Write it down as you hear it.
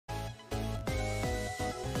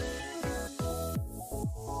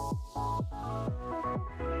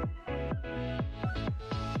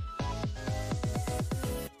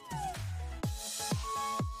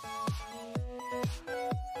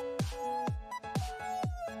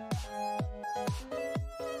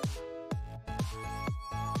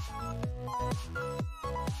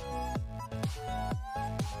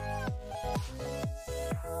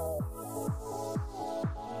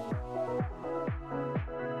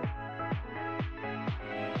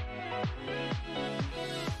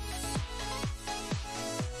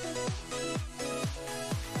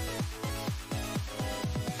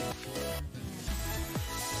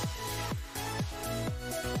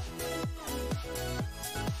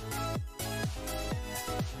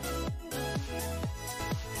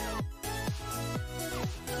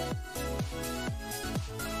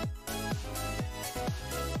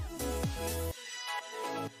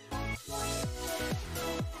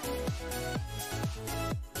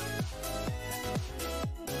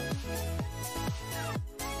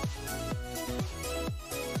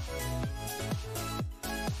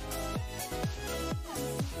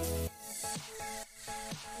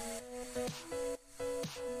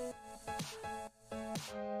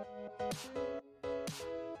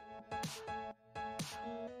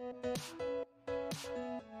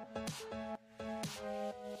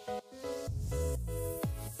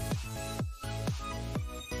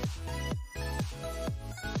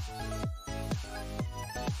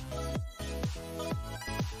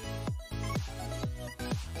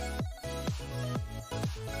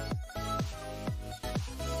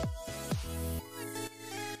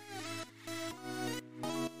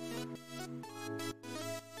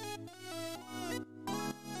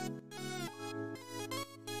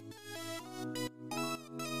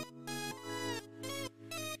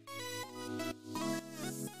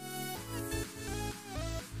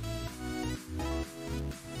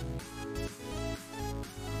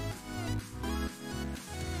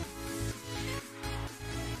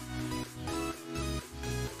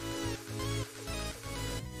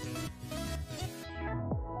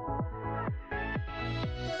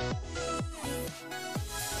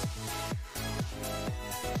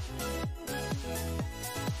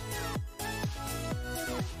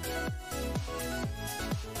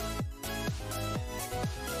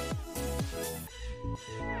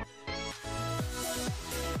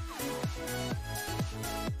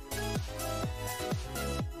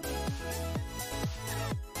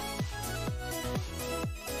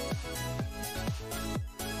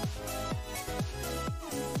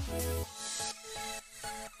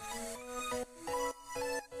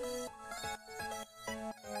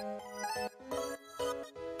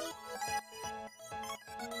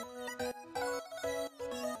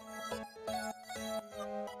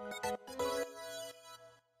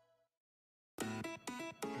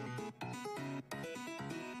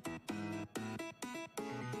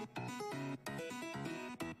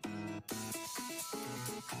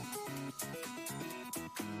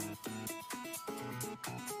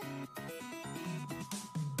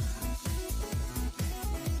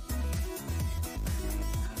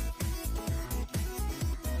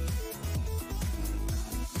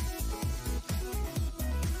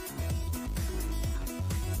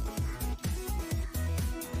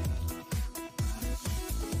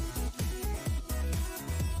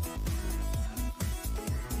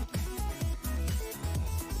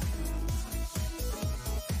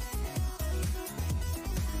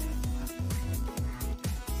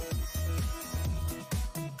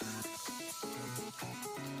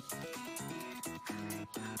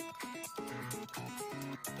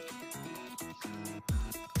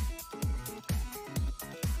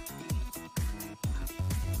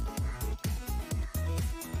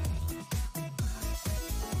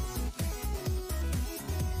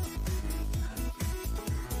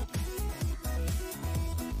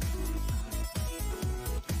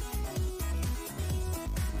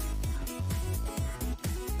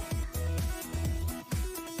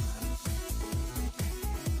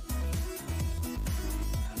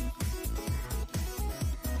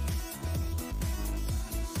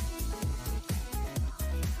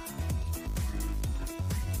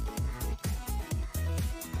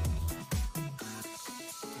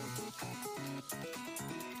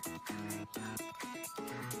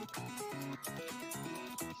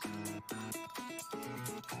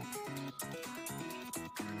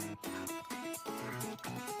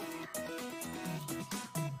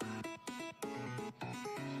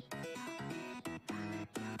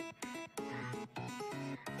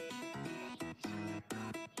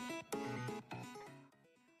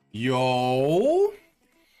Yo,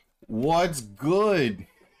 what's good?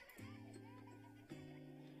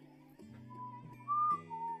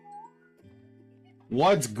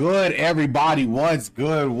 What's good, everybody? What's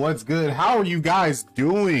good? What's good? How are you guys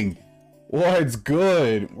doing? What's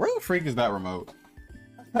good? Where the freak is that remote?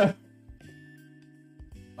 Was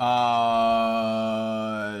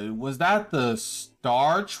that the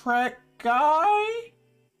Star Trek guy?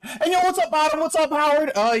 And yo, what's up, Adam? What's up,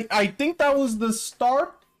 Howard? I think that was the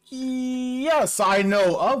Star. Yes, I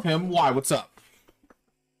know of him. Why? What's up?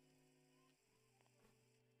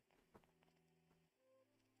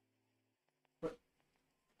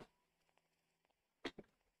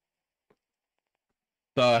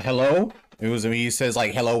 Hello? It was, I mean, he says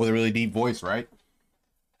like hello with a really deep voice, right?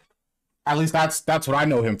 At least that's what I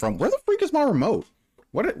know him from. Where the freak is my remote?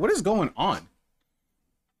 What is going on?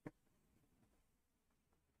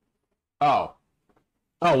 Oh.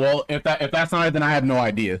 Oh, well, if that's not it, then I have no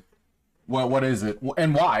idea. What is it?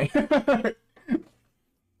 And why?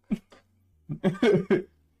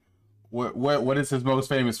 What is his most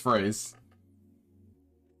famous phrase?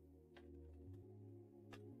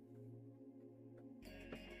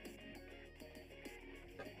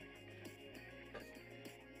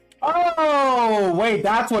 Oh, wait,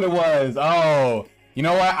 that's what it was. Oh, you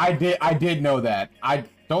know what? I did know that. I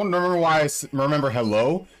don't remember why remember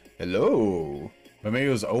hello. Hello. But maybe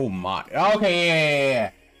it was oh my.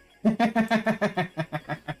 Okay, yeah.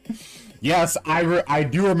 Yes, I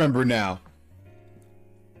do remember now.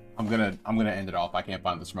 I'm gonna end it off. I can't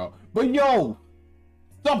find this remote. But yo,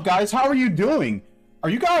 what's up, guys? How are you doing?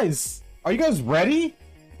 Are you guys ready?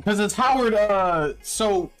 Because it's Howard,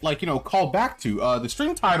 so, like, you know, called back to. The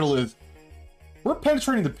stream title is, we're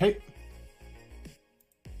penetrating the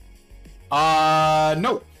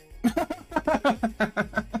no.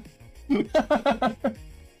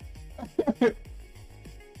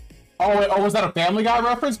 Oh, was that a Family Guy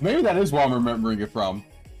reference? Maybe that is where I'm remembering it from.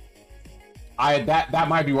 That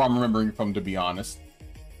might be where I'm remembering it from, to be honest.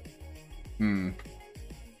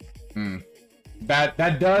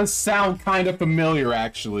 That does sound kind of familiar,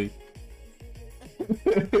 actually.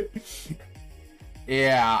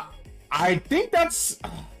 Yeah, I think that's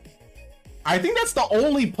the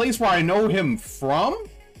only place where I know him from,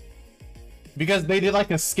 because they did like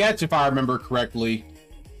a sketch, if I remember correctly,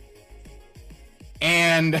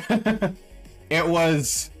 and it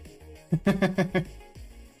was I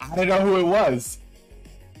don't know who it was.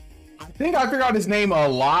 I think I figured out his name a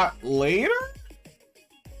lot later.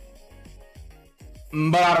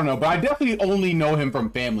 But I don't know. But I definitely only know him from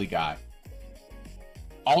Family Guy.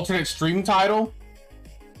 Alternate stream title?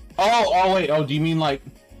 Oh, wait. Oh, do you mean like...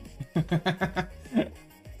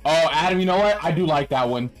 Oh, Adam, you know what? I do like that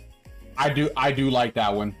one. I do like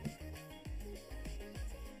that one.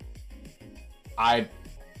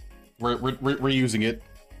 We're using it.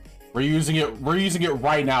 We're using it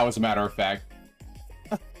right now, as a matter of fact.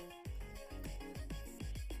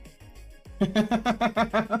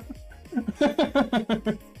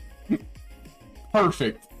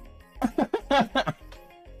 Perfect.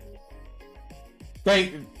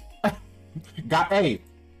 Hey,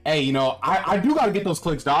 you know, I do gotta get those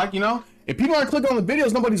clicks, dog. You know, if people aren't clicking on the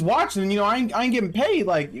videos, nobody's watching. You know, I ain't getting paid.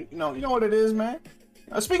 Like, you know what it is, man.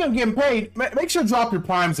 Speaking of getting paid, make sure to drop your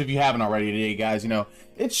primes if you haven't already today, guys. You know,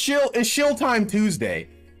 it's shill time Tuesday.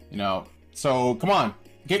 You know, so come on,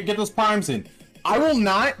 get those primes in. I will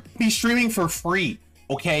not be streaming for free.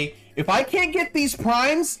 Okay, if I can't get these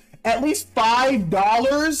primes at least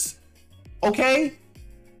 $5, okay,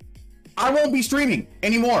 I won't be streaming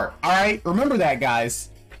anymore. All right, remember that, guys.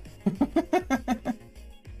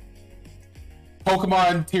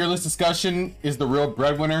 Pokemon tier list discussion is the real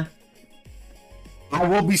breadwinner. I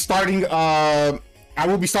will be starting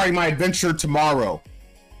my adventure tomorrow,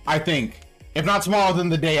 I think. If not tomorrow, then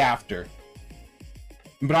the day after.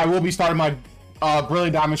 But I will be starting my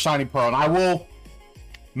Brilliant Diamond Shiny Pearl, and I will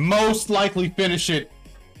most likely finish it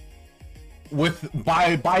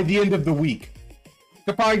by the end of the week.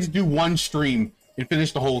 Could probably just do one stream and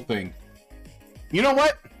finish the whole thing. You know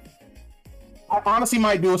what? I honestly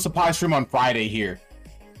might do a supply stream on Friday here,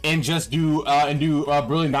 and just do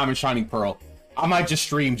Brilliant Diamond Shining Pearl. I might just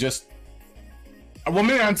stream well,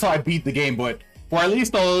 maybe not until I beat the game, but for at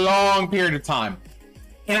least a long period of time.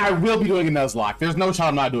 And I will be doing a Nuzlocke. There's no chance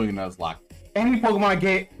I'm not doing a Nuzlocke. Any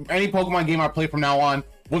Pokemon game I play from now on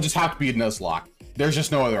will just have to be a Nuzlocke. There's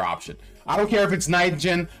just no other option. I don't care if it's Night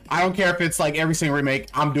Gen. I don't care if it's like every single remake.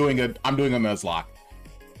 I'm doing a Nuzlocke.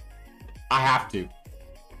 I have to.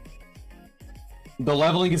 The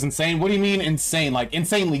leveling is insane. What do you mean insane? Like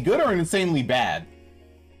insanely good or insanely bad?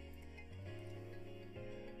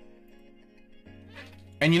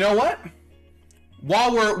 And you know what?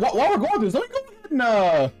 While we're going through this, let me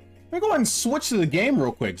go ahead and switch to the game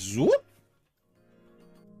real quick. Zoop.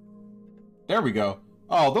 There we go.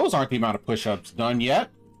 Oh, those aren't the amount of push-ups done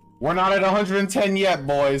yet. We're not at 110 yet,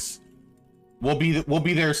 boys. We'll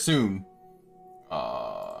be there soon.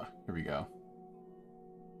 Here we go.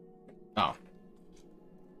 Oh.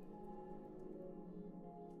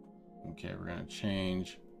 Okay, we're gonna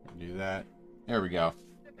change. Do that. There we go.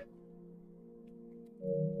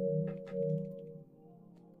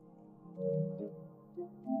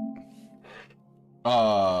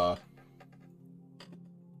 Oh,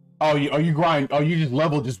 you grind. Oh, you just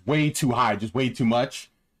level just way too high, just way too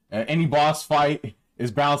much. Any boss fight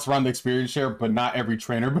is balanced around the experience share, but not every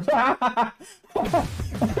trainer.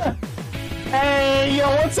 Hey, yo,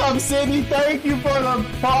 what's up, Sydney? Thank you for the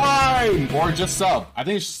prime, or just sub. I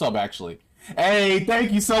think it's just sub, actually. Hey,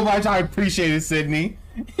 thank you so much. I appreciate it, Sydney.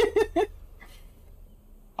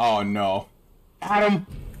 Oh no, Adam,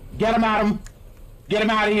 get him, Adam, get him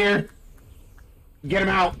out of here. Get him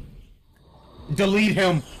out. Delete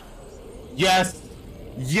him. Yes.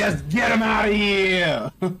 Yes, get him out of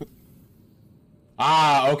here.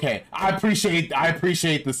 Ah, okay. I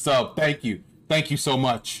appreciate the sub. Thank you. Thank you so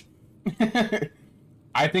much.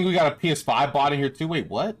 I think we got a PS5 bot in here too. Wait,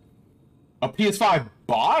 what? A PS5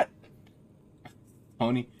 bot?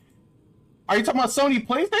 Sony? Are you talking about Sony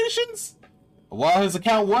PlayStations? Well, his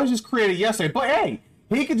account was just created yesterday, but hey,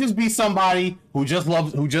 he could just be somebody who just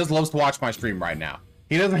loves to watch my stream right now.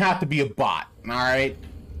 He doesn't have to be a bot. All right,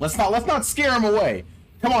 let's not scare him away.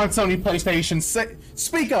 Come on, Sony PlayStation,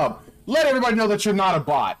 speak up. Let everybody know that you're not a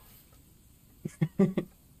bot.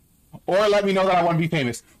 Or let me know that I want to be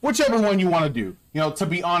famous. Whichever one you want to do. You know, to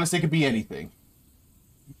be honest, it could be anything.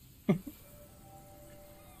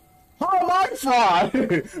 How am I fraud?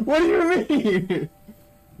 What do you mean?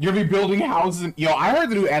 You're gonna be building houses. Yo, I heard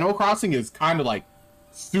the new Animal Crossing is kind of like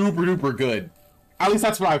super duper good. At least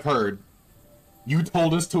that's what I've heard. You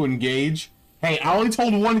told us to engage. Hey, I only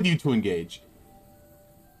told one of you to engage.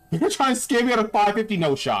 You're trying to scare me out of 550?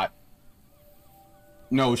 No shot.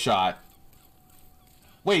 No shot.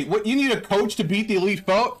 Wait, what? You need a coach to beat the Elite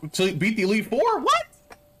Four? To beat the Elite Four? What?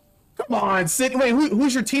 Come on, Sydney. Wait,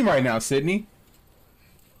 who's your team right now, Sydney?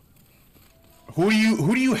 Who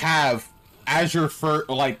do you have as your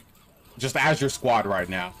just as your squad right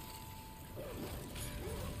now?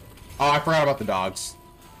 Oh, I forgot about the dogs.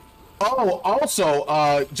 Oh,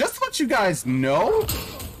 also, just to let you guys know,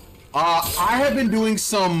 I have been doing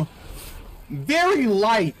some very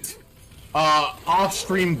light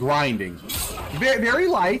off-stream grinding. Very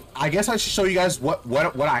light. I guess I should show you guys what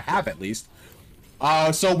I have at least.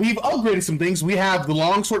 So we've upgraded some things. We have the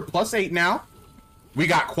longsword +8 now. We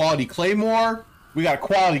got quality claymore. We got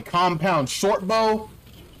quality compound short bow.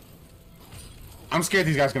 I'm scared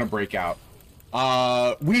these guys are gonna break out.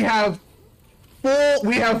 We have full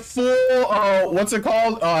what's it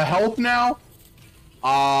called? Health now.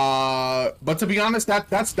 But to be honest,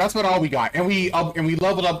 that's what all we got. And we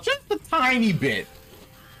leveled up just a tiny bit.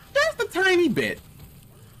 Just a tiny bit.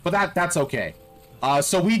 But that's okay.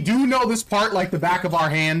 So we do know this part like the back of our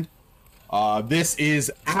hand. This is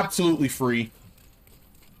absolutely free.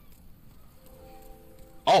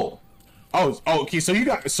 Oh, okay. So you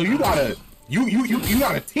got a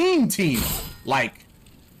team. Like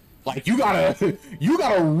you got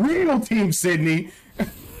a real team, Sydney.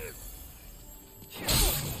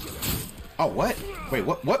 Oh, what? Wait,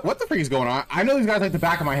 what the freak is going on? I know these guys like the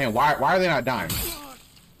back of my hand. Why are they not dying?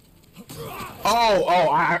 Oh,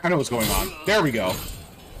 I know what's going on. There we go.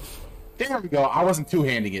 There we go. I wasn't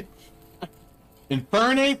two-handing it.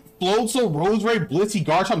 Infernape, Floatzel, Roseray, Blissey,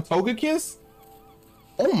 Garchomp, Togekiss?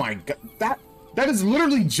 Oh my god, that is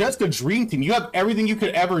literally just a dream team. You have everything you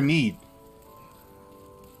could ever need.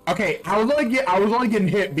 Okay, I was only getting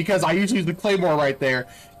hit because I usually use the Claymore right there,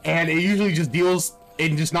 and it usually just deals, it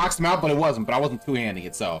just knocks them out, but it wasn't. But I wasn't two-handing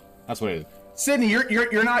it, so that's what it is. Sydney,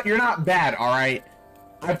 you're not bad, all right.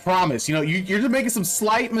 I promise. You know, you're just making some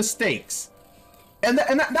slight mistakes, and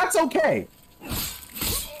that's okay.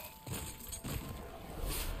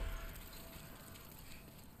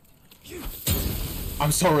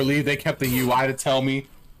 I'm so relieved they kept the UI to tell me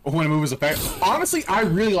when a move is effective. Honestly, I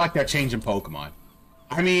really like that change in Pokemon.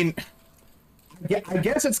 I mean, I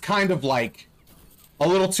guess it's kind of like a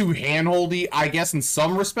little too handholdy, I guess, in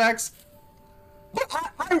some respects. But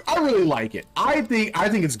I really like it. I think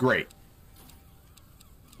it's great.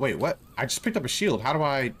 Wait, what? I just picked up a shield. How do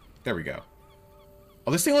I... There we go.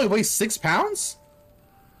 Oh, this thing only weighs 6 pounds?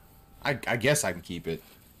 I guess I can keep it.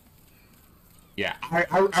 Yeah,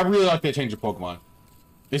 I really like that change of Pokemon.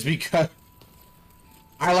 It's because...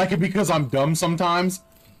 I like it because I'm dumb sometimes.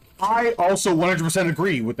 I also 100%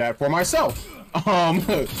 agree with that for myself.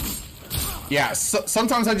 Yeah,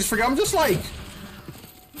 sometimes I just forget. I'm just like...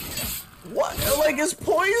 What? Like, does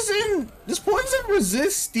poison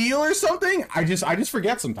resist steel or something? I just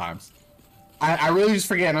forget sometimes. I really just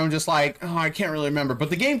forget, and I'm just like, oh, I can't really remember. But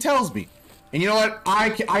the game tells me. And you know what?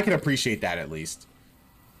 I can appreciate that at least.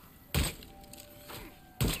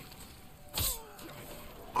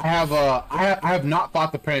 I have not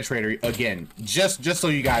fought the Penetrator again, just so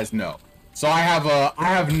you guys know. So I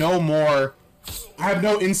have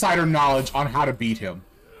no insider knowledge on how to beat him,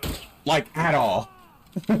 like at all.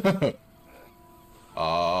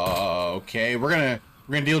 Okay, we're gonna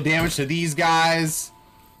deal damage to these guys.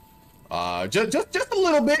 Just a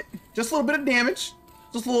little bit, of damage,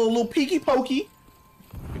 just a little peeky pokey.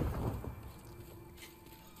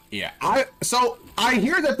 Yeah, I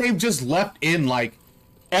hear that they've just left in like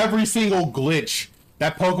every single glitch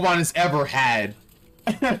that Pokemon has ever had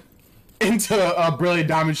into Brilliant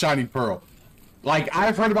Diamond Shining Pearl. Like,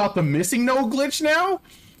 I've heard about the missing no glitch now.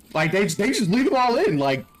 Like, they just leave them all in.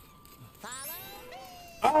 Like,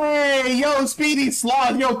 hey, yo, Speedy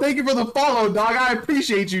Sloth, yo, thank you for the follow, dog. I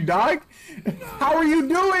appreciate you, dog. How are you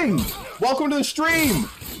doing? Welcome to the stream.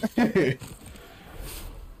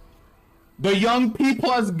 The young P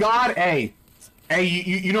plus God. Hey,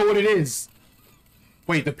 you know what it is.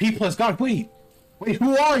 Wait, the P plus God. Wait,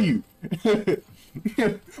 who are you? Wait,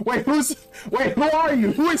 who are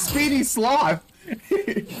you? Who is Speedy Sloth?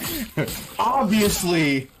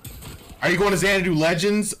 Obviously. Are you going to Xanadu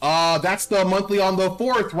Legends? That's the monthly on the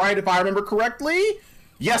 4th, right? If I remember correctly?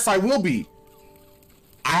 Yes, I will be.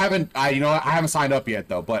 I haven't signed up yet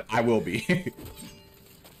though, but I will be.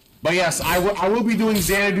 But yes, I will be doing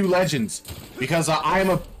Xanadu Legends because I'm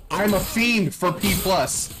a fiend for P+.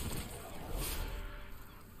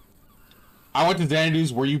 I went to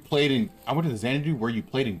Xanadu's where you played in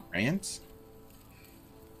Grands?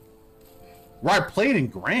 Where I played in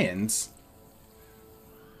Grands?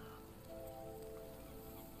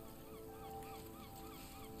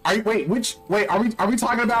 Are we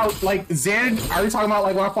talking about like Xanadu? Are we talking about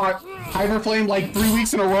like when I fought Hyperflame like 3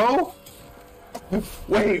 weeks in a row?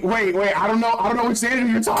 Wait, I don't know which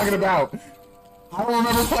Xanadu you're talking about. I don't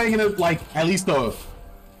remember playing in it like at least a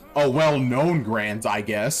well-known Grands, I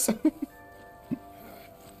guess. Which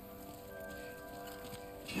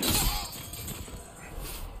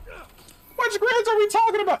Grands are we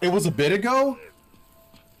talking about? It was a bit ago?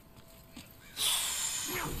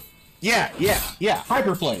 Yeah,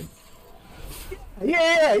 Hyperflame.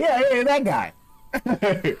 Yeah, that guy.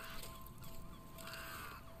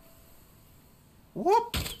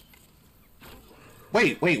 Whoop.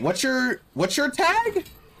 Wait, what's your tag?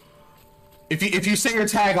 If you say your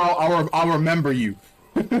tag, I'll remember you.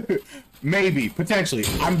 Maybe, potentially.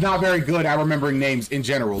 I'm not very good at remembering names in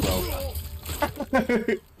general, though.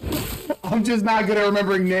 I'm just not good at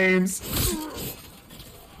remembering names.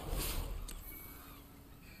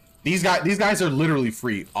 These guys are literally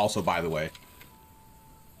free, also, by the way.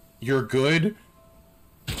 You're good?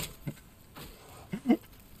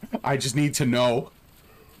 I just need to know.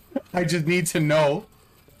 I just need to know.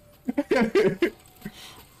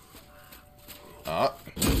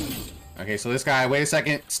 Okay, so this guy, wait a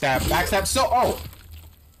second. Stab, backstab, so,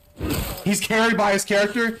 he's carried by his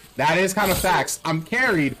character? That is kind of facts. I'm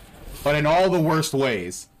carried, but in all the worst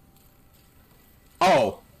ways.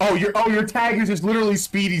 Your tag is just literally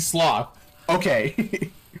Speedy Sloth.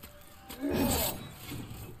 Okay.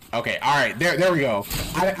 Okay, alright, there we go.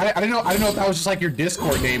 I didn't know if that was just like your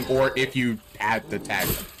Discord name or if you had the tag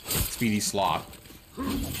Speedy Sloth.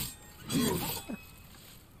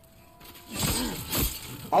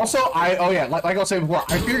 Also, like I was saying before,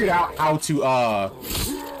 I figured out how to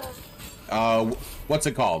what's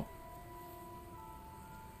it called?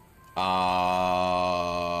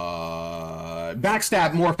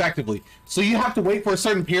 Backstab more effectively. So you have to wait for a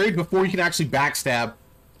certain period before you can actually backstab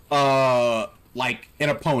like an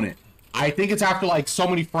opponent. I think it's after like so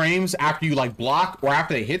many frames after you like block or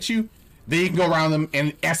after they hit you, then you can go around them,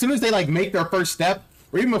 and as soon as they like make their first step,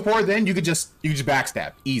 or even before then, you could just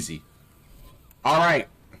backstab. Easy. Alright.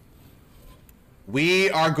 We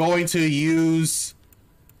are going to use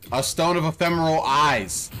a Stone of Ephemeral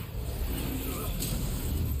Eyes.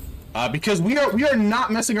 Because we are not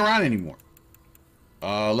messing around anymore.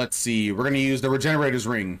 Let's see. We're gonna use the Regenerator's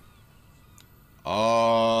Ring.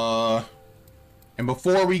 And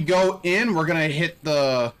before we go in, we're gonna hit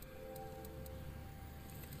the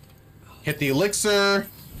elixir,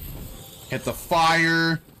 hit the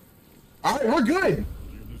fire. All right, we're good.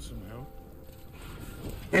 You need some help?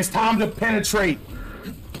 It's time to penetrate.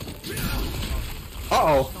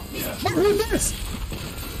 Uh-oh. Wait, who's this?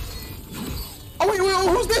 Oh, wait,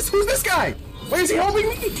 who's this? Who's this guy? Wait, is he helping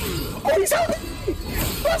me? Oh, he's helping me!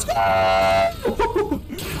 Let's go!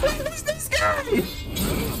 Wait, who's this guy?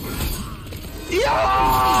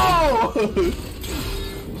 Yo!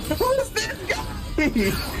 Who's this guy?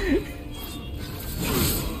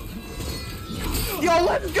 Yo,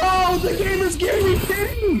 let's go! The game is giving me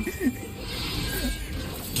pity!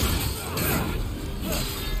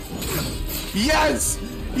 Yes!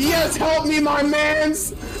 Yes, help me, my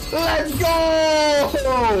mans! Let's go!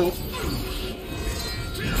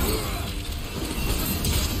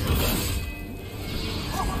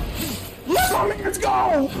 Let my mans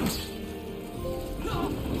go!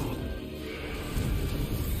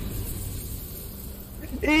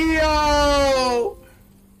 Yo!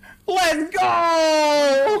 Let's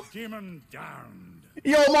go! Demon downed.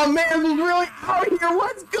 Yo, my man was really out here.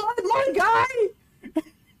 What's good, my guy?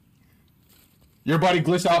 Your buddy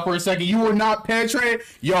glitched out for a second. You were not penetrated?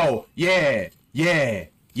 Yo, yeah.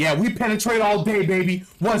 We penetrate all day, baby.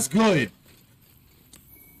 What's good?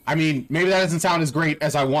 I mean, maybe that doesn't sound as great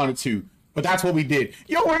as I wanted to, but that's what we did.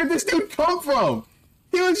 Yo, where did this dude come from?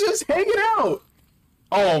 He was just hanging out.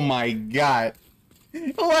 Oh my god.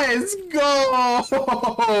 Let's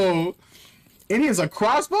go! And he has a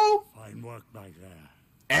crossbow? Fine work back there.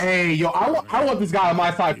 Hey, yo, I want this guy on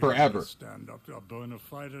my side forever. Stand up to a bona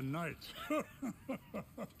fide night.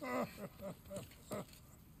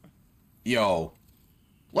 Yo,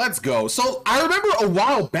 let's go. So I remember a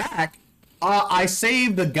while back, I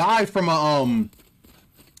saved the guy from a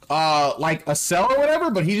like a cell or whatever,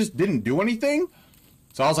 but he just didn't do anything.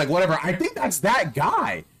 So I was like, whatever. I think that's that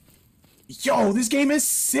guy. Yo, this game is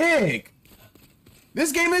sick.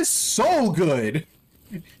 This game is so good.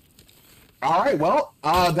 All right, well,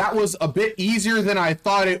 that was a bit easier than I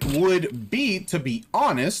thought it would be, to be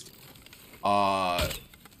honest.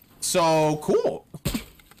 So cool.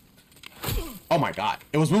 Oh my god,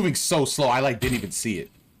 it was moving so slow, I like didn't even see it.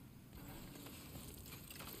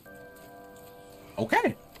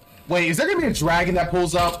 Okay. Wait, is there gonna be a dragon that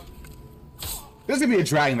pulls up? There's gonna be a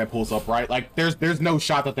dragon that pulls up, right? Like, there's no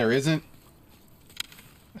shot that there isn't.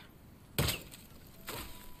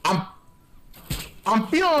 I'm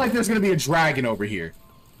feeling like there's gonna be a dragon over here,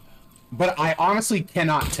 but I honestly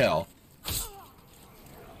cannot tell.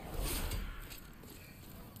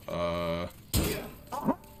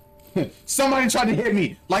 Somebody tried to hit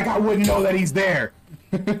me, like I wouldn't know that he's there.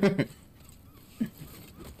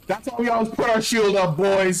 That's how we always put our shield up,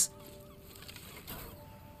 boys.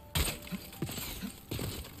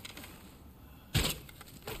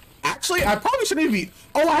 Actually, I probably shouldn't even be...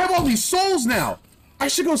 Oh, I have all these souls now. I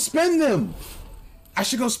should go spend them. I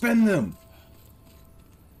should go spend them.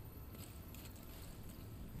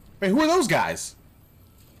 Wait, who are those guys?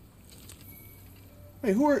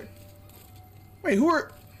 Wait, who are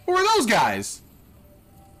those guys?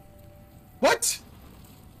 What?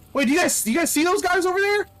 Wait, do you guys see those guys over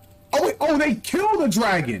there? Oh wait, oh, they killed the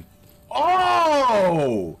dragon.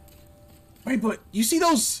 Oh! Wait, but you see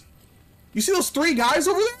those three guys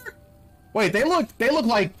over there? Wait, they look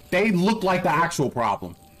like the actual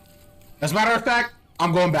problem. As a matter of fact,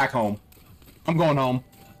 I'm going back home. I'm going home.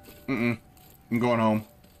 I'm going home.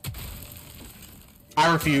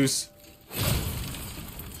 I refuse.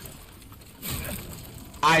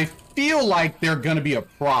 I feel like they're gonna be a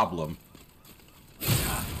problem.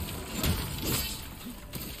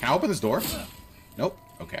 Can I open this door? Nope.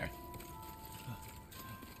 Okay.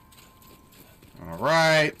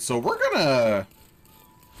 Alright, so we're gonna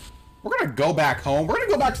go back home. We're gonna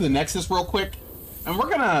go back to the Nexus real quick. And we're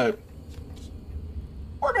gonna,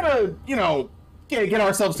 you know, get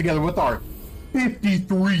ourselves together with our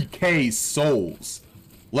 53k souls.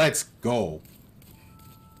 Let's go.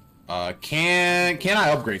 Can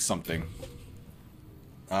I upgrade something?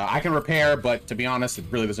 I can repair, but to be honest, it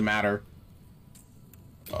really doesn't matter.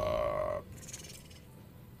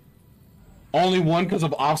 Only one because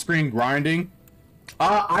of off-screen grinding.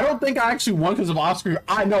 I don't think I actually won because of off-screen.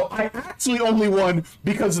 I actually only won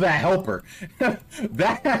because of that helper.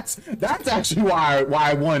 That's actually why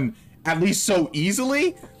I won at least so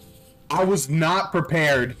easily. I was not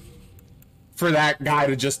prepared for that guy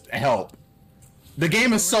to just help. The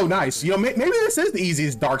game is so nice. You know, maybe this is the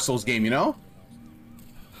easiest Dark Souls game, you know?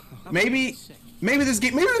 Maybe this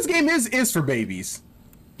game is for babies.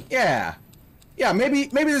 Yeah. Yeah, maybe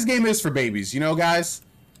this game is for babies, you know, guys?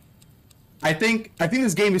 I think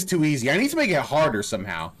this game is too easy. I need to make it harder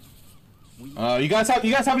somehow. You guys have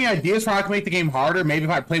any ideas for how I can make the game harder? Maybe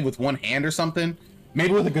if I play with one hand or something?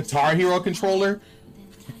 Maybe with a Guitar Hero controller?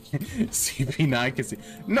 CP9 conceited.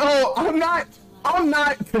 No, I'm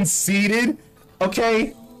not conceited.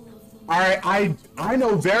 Okay? Alright, I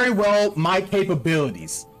know very well my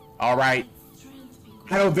capabilities. Alright?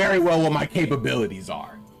 I know very well what my capabilities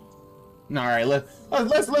are. Alright, let's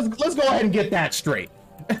go ahead and get that straight.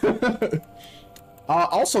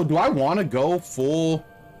 Also, do I want to go full...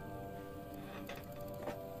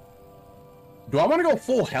 Do I want to go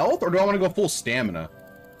full health, or do I want to go full stamina?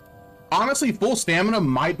 Honestly, full stamina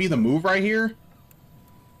might be the move right here.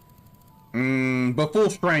 But full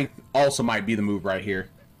strength also might be the move right here.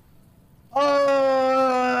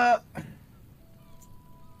 I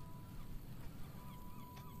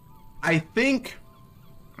think...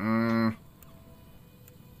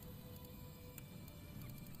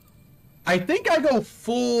 I think I go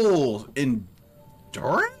full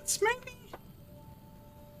endurance, maybe?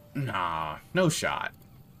 Nah, no shot.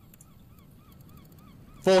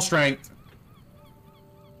 Full strength.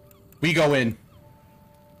 We go in.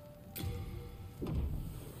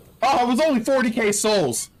 Oh, it was only 40k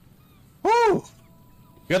souls. Woo!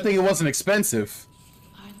 Good thing it wasn't expensive.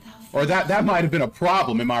 Or that might have been a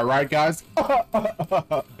problem, am I right, guys?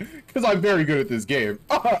 Because I'm very good at this game.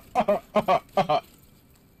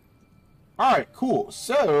 Alright, cool.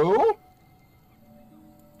 So...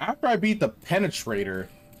 After I beat the Penetrator.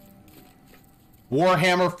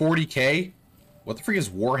 Warhammer 40k? What the freak is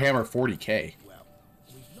Warhammer 40k?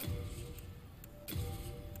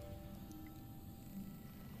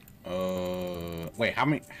 Wait, how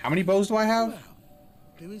many bows do I have? Well,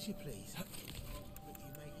 do as you please.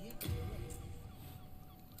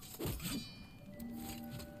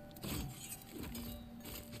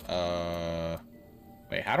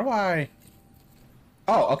 Wait, how do I?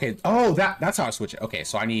 Oh, okay. Oh, that's how I switch it. Okay,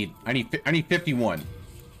 so I need 51.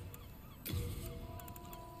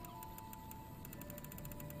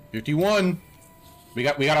 51. We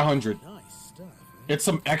got 100. Nice stuff. It's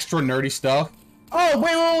some extra nerdy stuff. Oh,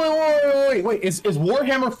 wait. Is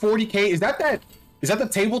Warhammer 40k? Is that the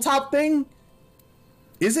tabletop thing?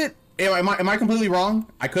 Is it? Am I completely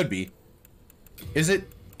wrong? I could be. Is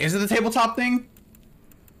it the tabletop thing?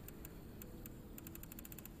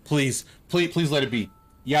 Please let it be.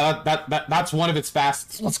 Yeah, that's one of its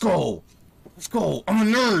fasts. Let's go. I'm a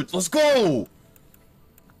nerd. Let's go.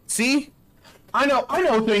 See? I know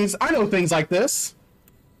things like this.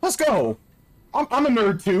 Let's go. I'm a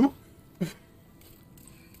nerd too.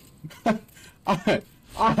 I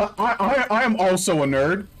am also a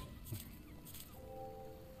nerd.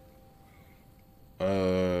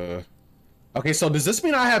 Okay, so does this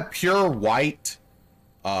mean I have pure white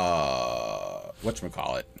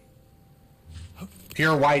whatchamacallit?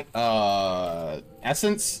 Pure white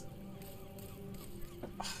essence?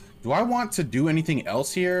 Do I want to do anything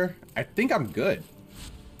else here? I think I'm good.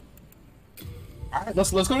 All right,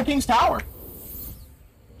 let's go to King's Tower.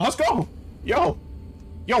 Let's go. Yo,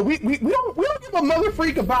 we don't give a mother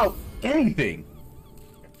freak about anything.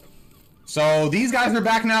 So these guys are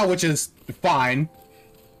back now, which is fine.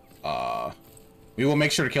 We will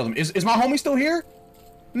make sure to kill them. Is my homie still here?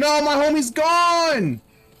 No, my homie's gone.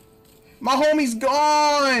 My homie's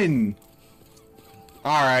gone.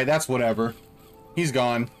 All right, that's whatever. He's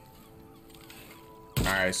gone. All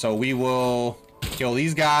right, so we will kill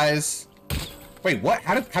these guys. Wait, what?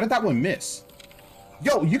 How did that one miss?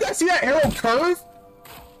 Yo, you guys see that arrow curve?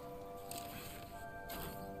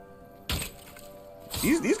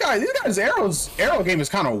 These guys' arrow game is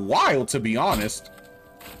kind of wild, to be honest.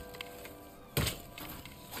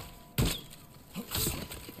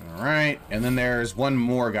 All right, and then there's one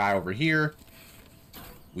more guy over here.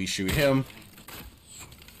 We shoot him.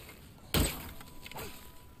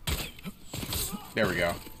 There we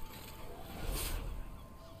go.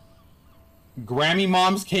 Grammy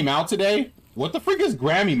Moms came out today? What the frick is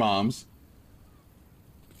Grammy Moms?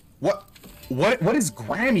 What is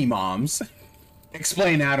Grammy Moms?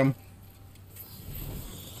 Explain, Adam.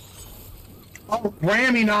 Oh,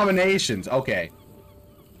 Grammy nominations. Okay.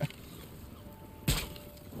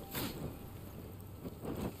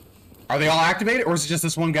 Are they all activated, or is it just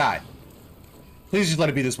this one guy? Please just let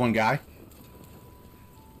it be this one guy.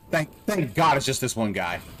 Thank God it's just this one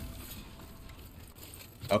guy.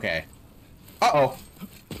 Okay. Uh-oh.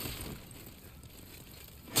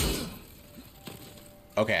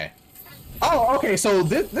 Okay. Oh, okay, so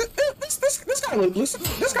this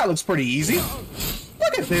guy looks pretty easy.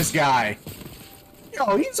 Look at this guy.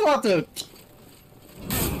 Yo, he's about to...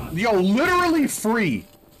 Yo, literally free.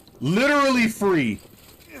 Literally free.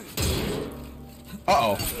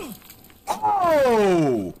 Uh-oh.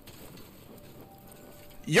 Oh!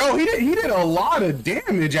 Yo, he did a lot of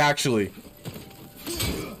damage, actually.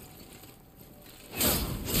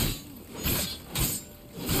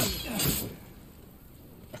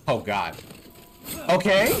 Oh, God.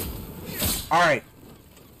 Okay. All right.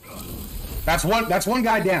 That's one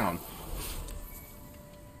guy down.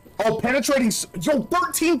 Oh, penetrating. Yo,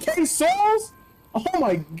 13k souls? Oh,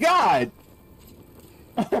 my God.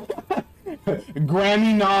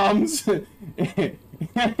 Grammy noms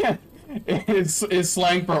is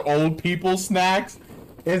slang for old people snacks.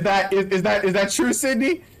 Is that true,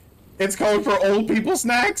 Sydney? It's code for old people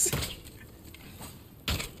snacks.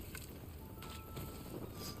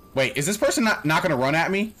 Wait, is this person not gonna run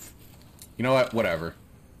at me? You know what? Whatever.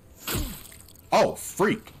 Oh,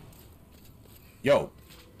 freak. Yo.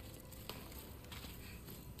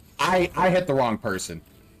 I hit the wrong person.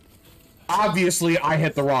 Obviously, I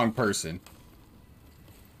hit the wrong person.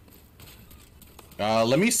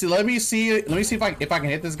 Let me see if I can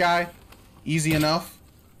hit this guy easy enough.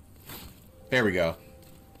 There we go.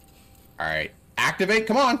 All right, activate.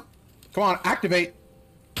 Come on, activate.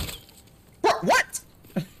 What?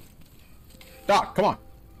 Doc, come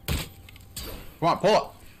on,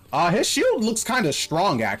 pull up. His shield looks kind of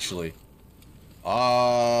strong, actually.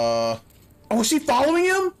 Oh, is she following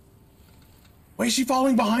him? Wait, is she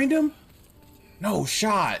following behind him? No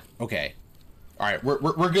shot. Okay. All right,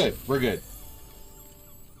 we're good. We're good.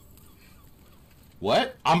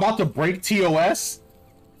 What? I'm about to break TOS?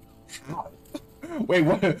 Wait,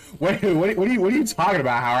 what are you talking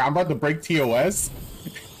about, Howard? I'm about to break TOS?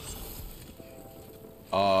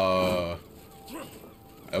 Okay.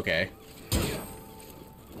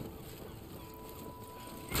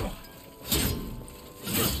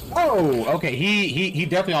 Oh, okay. He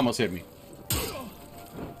definitely almost hit me.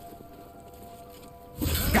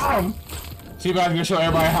 Got him. See if I can show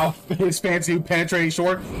everybody how his fancy penetrating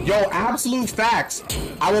short. Yo, absolute facts.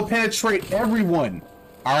 I will penetrate everyone.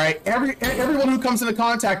 All right, everyone who comes into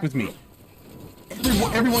contact with me.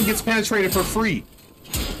 Everyone gets penetrated for free.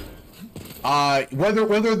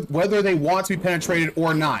 Whether they want to be penetrated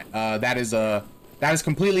or not, that is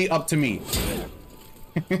completely up to me.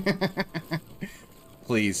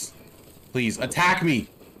 Please, please attack me.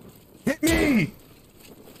 Hit me.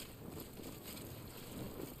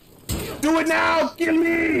 Do it now! Kill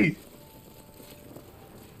me!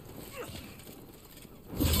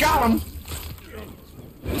 Got him!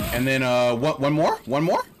 And then, one more? One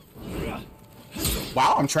more?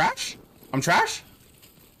 Wow, I'm trash? I'm trash?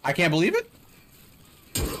 I can't believe it.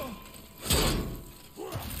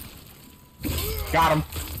 Got him.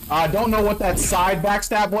 Don't know what that side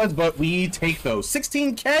backstab was, but we take those.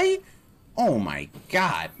 16K? Oh my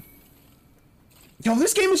god. Yo,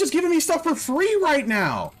 this game is just giving me stuff for free right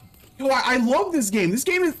now. Yo, I love this game. This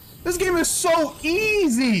game is so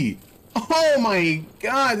easy. Oh my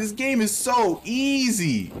god, this game is so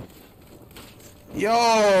easy.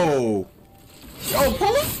 Yo,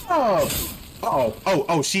 pull up.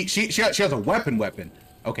 Oh, she has a weapon.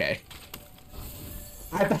 Okay.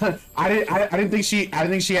 I didn't think she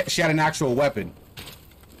had an actual weapon.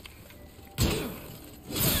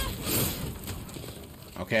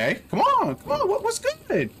 Okay, come on. What's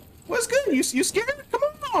good? What's good? You scared? Come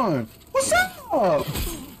on. What's up?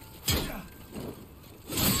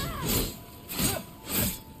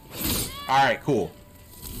 All right, cool.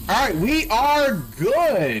 All right, we are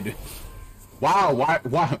good. Wow, why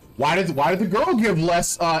did the girl give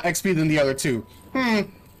less XP than the other two?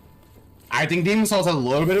 I think Demon Souls has a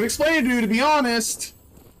little bit of explaining to do, to be honest.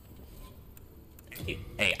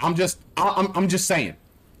 Hey, I'm just saying.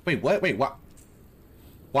 Wait, what? Wait, what?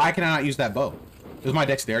 Why can I not use that bow? Is my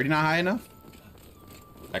dexterity not high enough?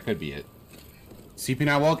 That could be it. CP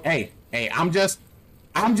not woke. Hey, I'm just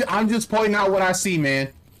pointing out what I see,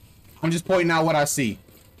 man. I'm just pointing out what I see.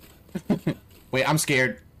 Wait, I'm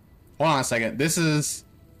scared. Hold on a second. This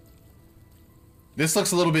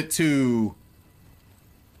looks a little bit too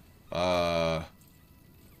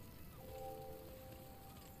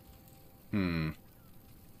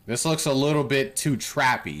This looks a little bit too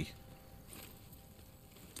trappy.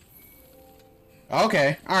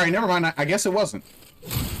 Okay, all right, never mind. I guess it wasn't.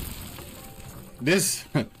 This,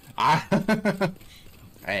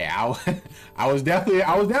 hey, I was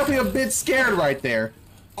definitely a bit scared right there.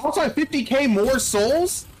 Also, 50K more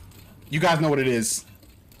souls. You guys know what it is.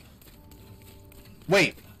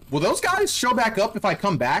 Wait, will those guys show back up if I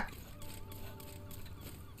come back?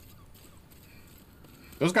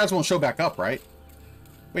 Those guys won't show back up, right?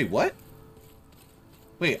 Wait, what?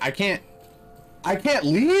 Wait, I can't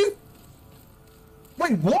leave?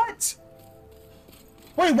 Wait, what?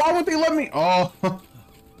 Wait, why won't they let me? Oh.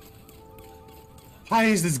 Why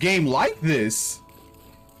is this game like this?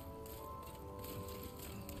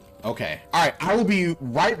 Okay. All right, I will be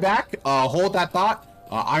right back. Hold that thought.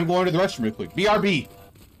 I'm going to the restroom real quick. BRB.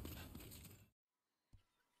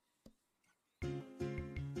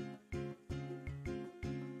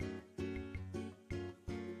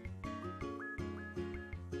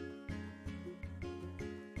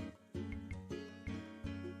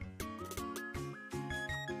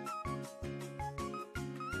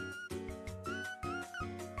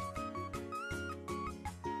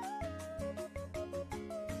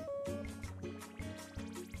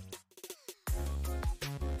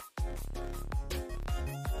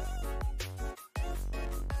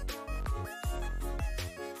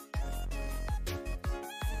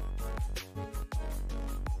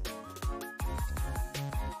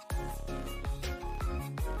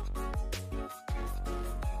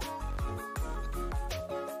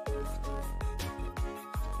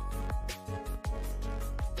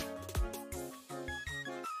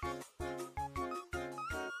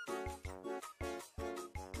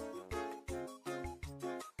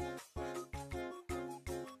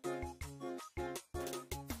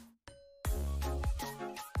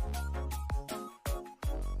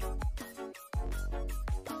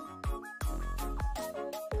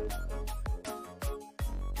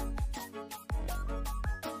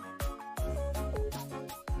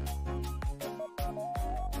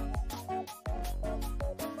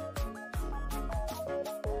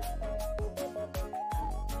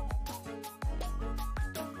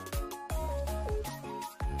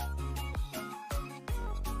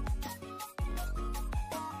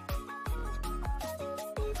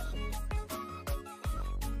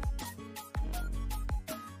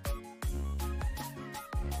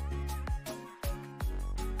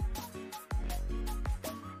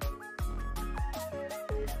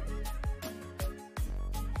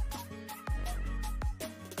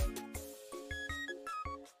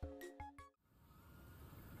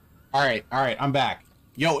 All right, I'm back.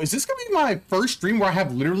 Yo, is this gonna be my first stream where I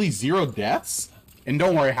have literally 0 deaths? And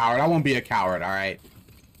don't worry, Howard, I won't be a coward, all right?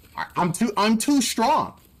 I'm too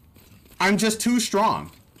strong. I'm just too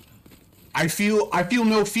strong. I feel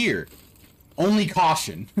no fear. Only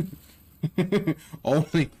caution.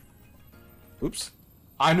 Only... Oops.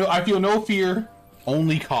 I feel no fear,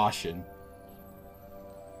 only caution.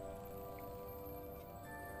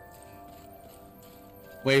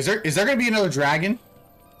 Wait, is there gonna be another dragon?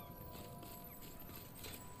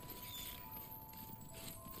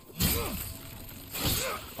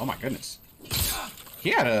 Oh my goodness.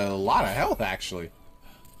 He had a lot of health, actually.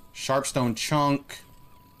 Sharpstone chunk.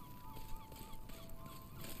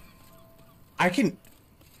 I can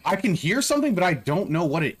hear something, but I don't know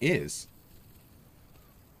what it is.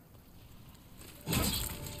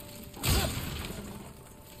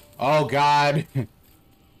 Oh God.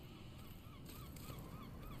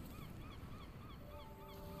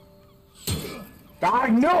 I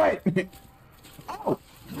knew it! Oh!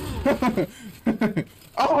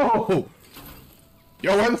 Oh!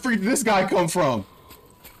 Yo, where the freak did this guy come from?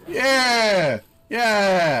 Yeah!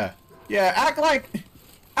 Yeah! Yeah, act like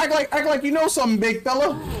you know something, big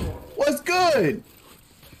fella. What's good?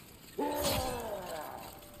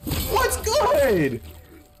 What's good?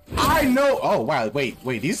 I know. Oh wow, wait.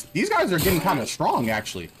 These guys are getting kind of strong,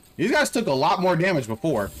 actually. These guys took a lot more damage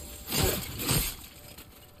before.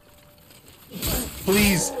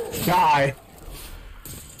 Please die.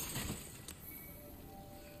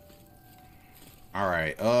 All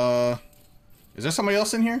right. Is there somebody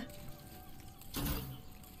else in here?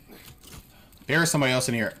 There is somebody else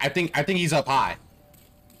in here. I think he's up high.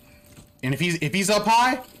 And if he's up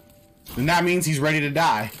high, then that means he's ready to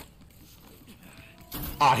die.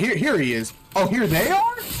 Ah, here he is. Oh, here they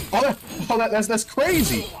are? That's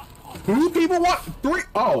crazy. 2 people want 3.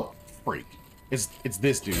 Oh, freak. It's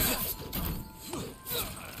this dude.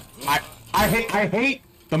 I hate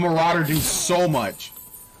the Marauder dude so much.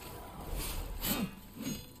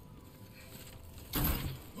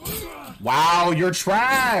 Wow, you're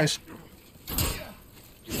trash.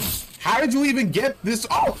 How did you even get this?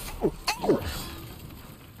 Oh.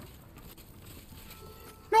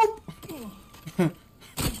 Nope.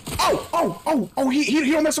 Oh,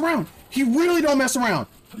 he don't mess around. He really don't mess around.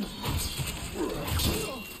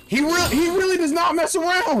 He really does not mess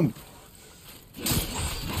around.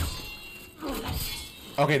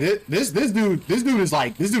 Okay, this dude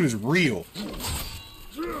is real.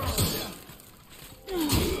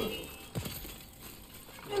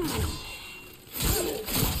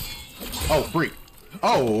 Oh, freak.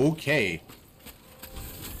 Oh, okay.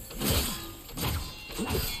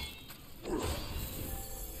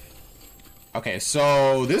 Okay,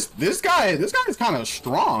 so this guy is kind of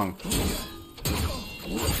strong.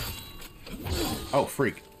 Oh,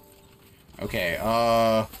 freak. Okay,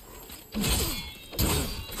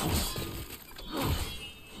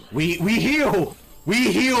 we heal.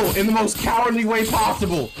 We heal in the most cowardly way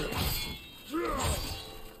possible.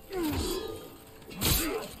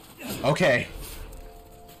 Okay.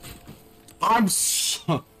 I'm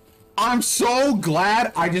so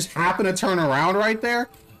glad I just happened to turn around right there.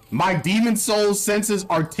 My demon soul senses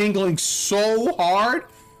are tingling so hard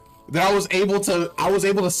that I was able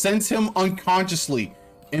to sense him unconsciously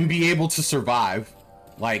and be able to survive.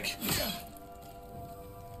 Like,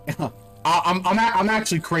 I'm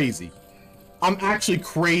actually crazy. I'm actually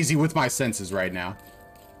crazy with my senses right now.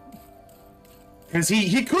 Cause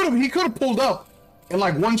he could have pulled up and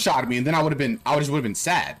like one-shot me, and then I just would have been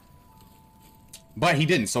sad. But he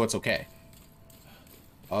didn't, so it's okay.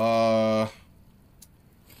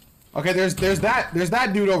 Okay, there's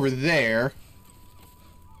that dude over there.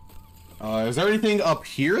 Is there anything up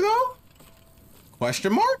here though?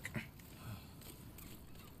 Question mark?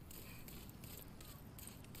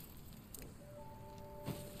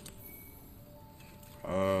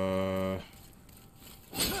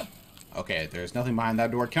 Okay, there's nothing behind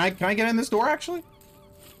that door. Can I get in this door actually?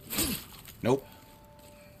 Nope.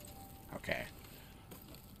 Okay.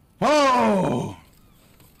 Oh!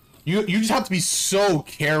 You just have to be so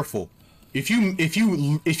careful. If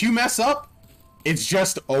you mess up, it's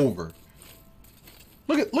just over.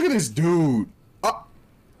 Look at this dude. Oh,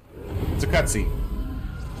 it's a cutscene.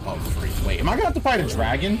 Oh, freak! Wait, am I gonna have to fight a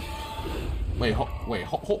dragon? Wait,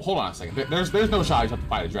 hold on a second. There's no shot you have to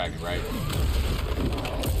fight a dragon, right?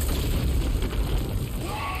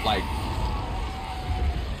 Like.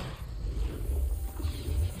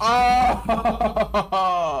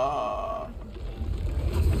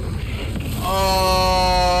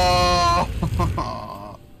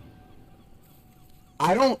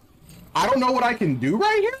 I don't know what I can do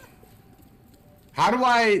right here. How do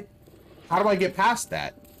I how do I get past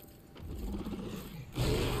that?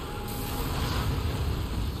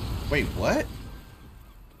 Wait, what?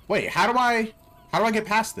 Wait, how do I get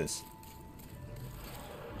past this?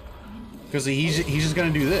 Because he's just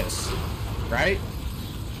gonna do this, right?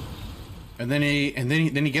 And then he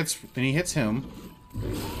hits him.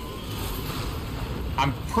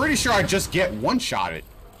 I'm pretty sure I just get one-shot it.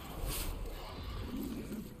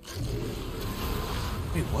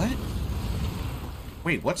 Wait, what?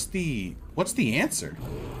 Wait, what's the answer?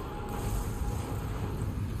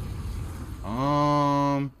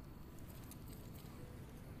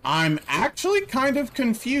 I'm actually kind of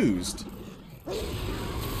confused. I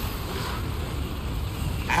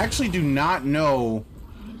actually do not know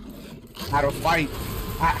how to fight,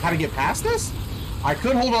 how to get past this. I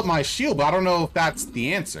could hold up my shield, but I don't know if that's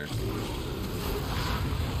the answer.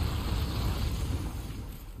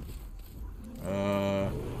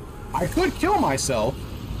 I could kill myself.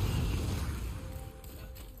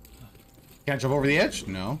 Can't jump over the edge?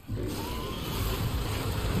 No.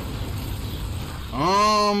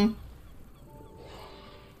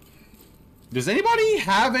 Does anybody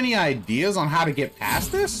have any ideas on how to get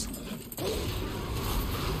past this?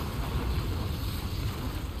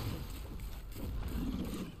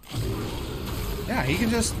 Yeah, he can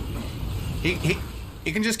just he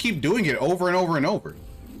can just keep doing it over and over and over.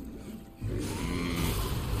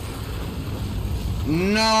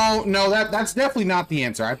 No, that's definitely not the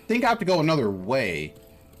answer. I think I have to go another way.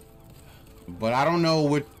 But I don't know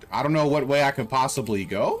what way I could possibly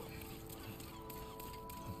go.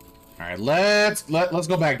 All right, let's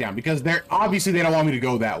go back down because they're obviously they don't want me to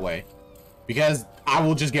go that way because I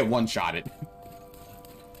will just get one-shotted.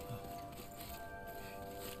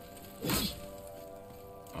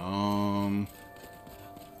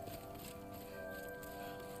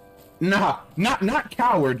 Nah, not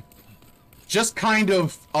coward. Just kind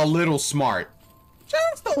of a little smart.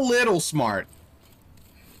 Just a little smart.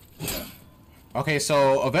 Okay,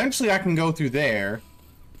 so eventually I can go through there.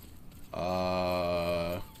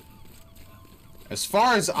 As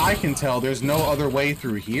far as I can tell, there's no other way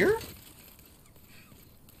through here?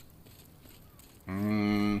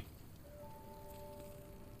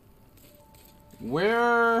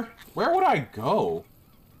 Where would I go?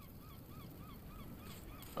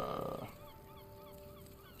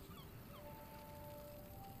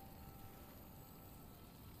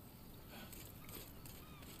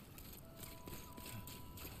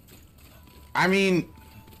 I mean,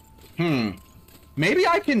 maybe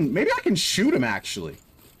I can shoot him actually.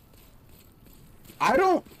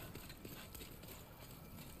 I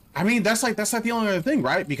mean, that's like the only other thing,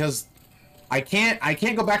 right? Because I can't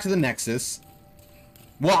go back to the Nexus.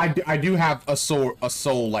 Well, I do have a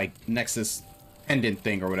soul like Nexus pendant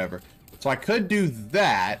thing or whatever. So I could do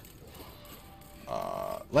that.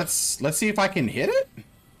 Let's see if I can hit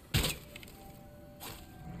it.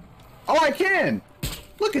 Oh, I can.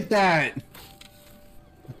 Look at that.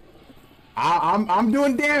 I'm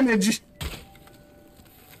doing damage.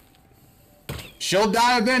 She'll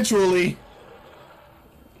die eventually.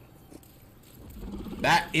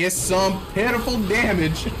 That is some pitiful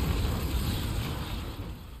damage.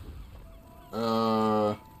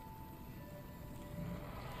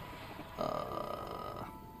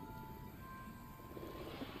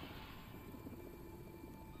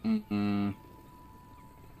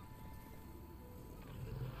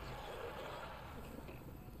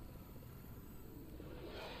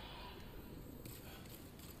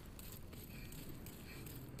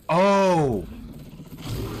 Oh.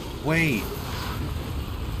 Wait.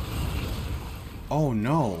 Oh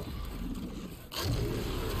no.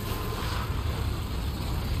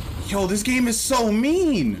 Yo, this game is so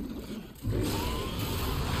mean.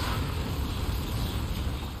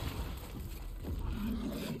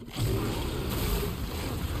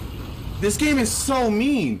 This game is so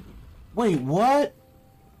mean. Wait, what?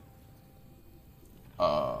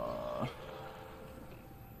 Oh.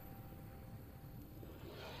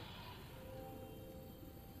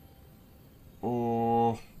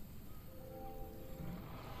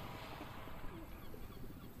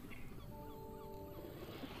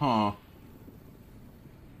 Huh.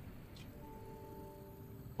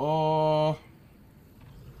 Oh.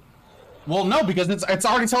 Well, no, because it's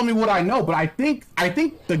already telling me what I know, but I think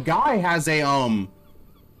the guy has a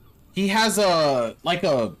he has a like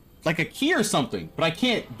a key or something, but I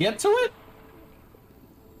can't get to it.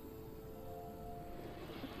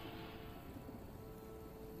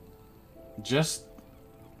 Just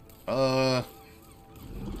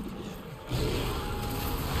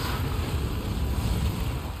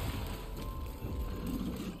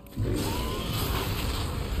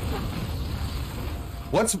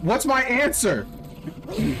What's my answer?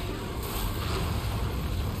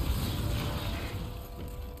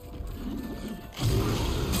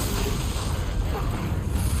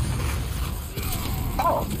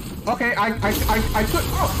 Oh, okay. I could.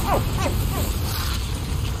 Oh.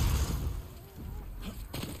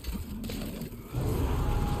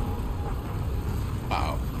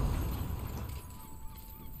 Wow.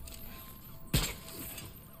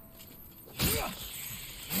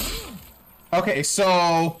 Okay,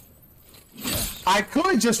 so I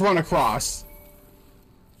could just run across.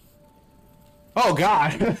 Oh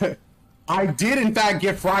God. I did in fact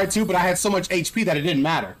get fried too, but I had so much HP that it didn't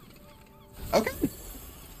matter. Okay.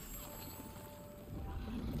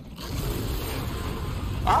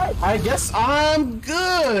 Alright, I guess I'm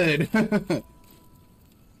good.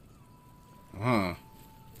 Huh.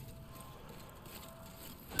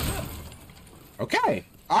 Okay.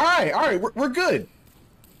 Alright, we're good.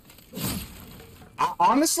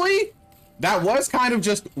 Honestly, that was kind of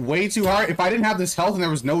just way too hard. If I didn't have this health and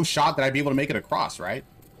there was no shot that I'd be able to make it across, right?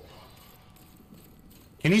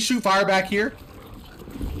 Can he shoot fire back here?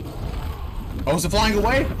 Oh, is it flying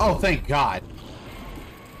away? Oh, thank God.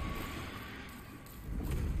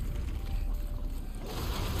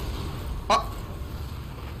 Oh.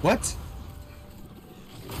 What?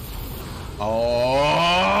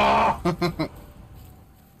 Oh.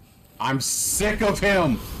 I'm sick of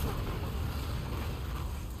him.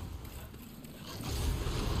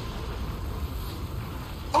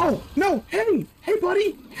 Oh, no. Hey,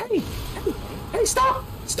 buddy. Hey, stop.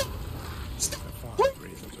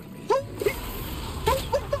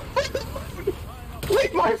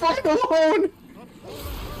 Leave my friend alone!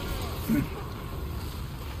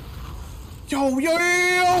 Yo!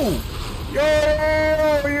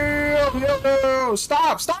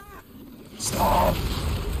 Stop!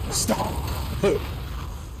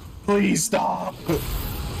 Please stop!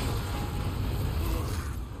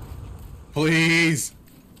 Please!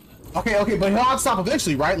 Okay, but he'll stop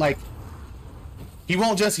eventually, right? Like, he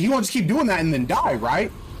won't just keep doing that and then die, right?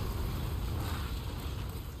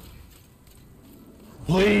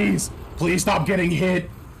 Please stop getting hit.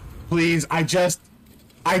 Please, I just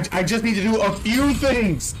need to do a few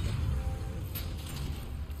things.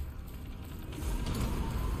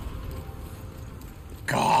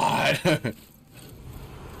 God.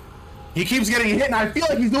 He keeps getting hit and I feel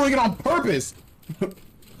like he's doing it on purpose.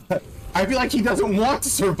 I feel like he doesn't want to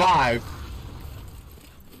survive.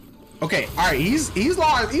 Okay, alright, he's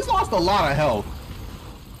lost a lot of health.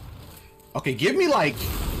 Okay, give me like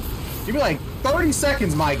 30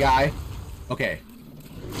 seconds, my guy. Okay.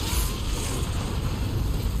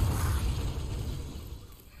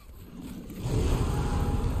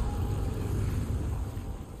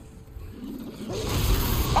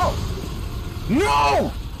 Oh!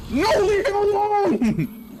 No! No, leave him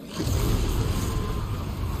alone!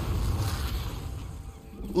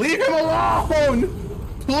 Leave him alone!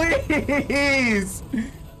 Please!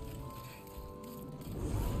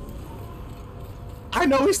 I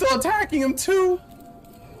know he's still attacking him too.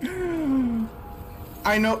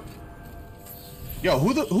 I know. Yo,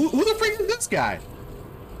 who the freak is this guy?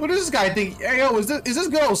 What does this guy think? Hey, yo, is this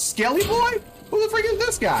good old Skelly boy? Who the freak is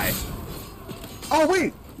this guy? Oh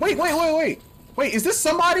wait, is this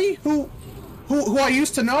somebody who I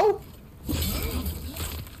used to know?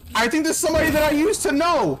 I think this is somebody that I used to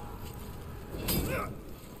know.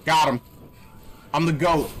 Got him. I'm the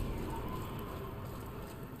GOAT.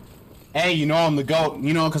 Hey, you know I'm the GOAT.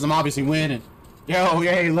 You know, because I'm obviously winning. Yo,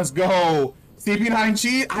 hey, let's go. CP9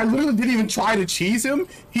 cheese. I literally didn't even try to cheese him.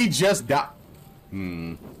 He just died.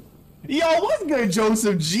 Yo, what's good,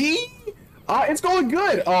 Joseph G? It's going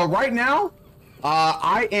good. Right now,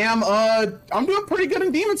 I'm doing pretty good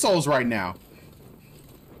in Demon Souls right now.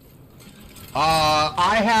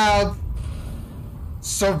 I have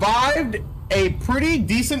survived a pretty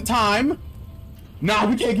decent time. Nah,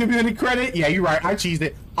 we can't give you any credit. Yeah, you're right. I cheesed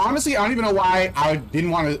it. Honestly, I don't even know why I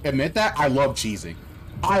didn't want to admit that. I love cheesing.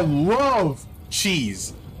 I love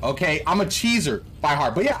cheese. Okay, I'm a cheeser by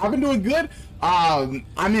heart. But yeah, I've been doing good. I'm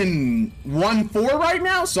in 1-4 right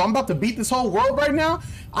now, so I'm about to beat this whole world right now.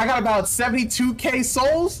 I got about 72k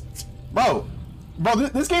souls. Bro,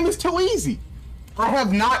 this game is too easy. I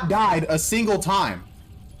have not died a single time.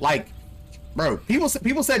 Like, bro, people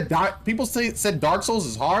said Dark Souls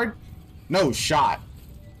is hard. No shot.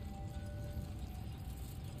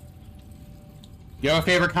 You have a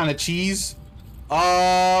favorite kind of cheese? If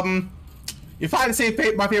I had to say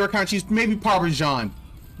my favorite kind of cheese, maybe Parmesan.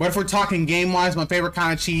 But if we're talking game-wise, my favorite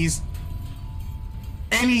kind of cheese,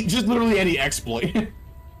 just literally any exploit.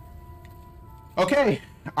 Okay,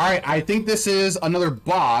 all right. I think this is another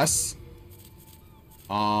boss.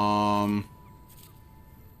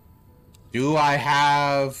 Do I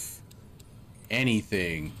have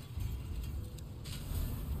anything?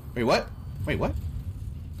 Wait, what? Wait, what?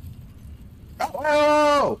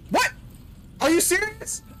 Oh, what? Are you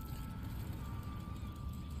serious?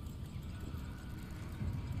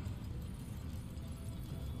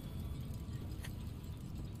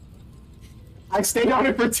 I stayed on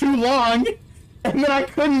it for too long, and then I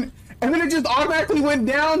couldn't, and then it just automatically went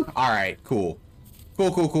down. All right, cool.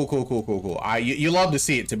 Cool. You love to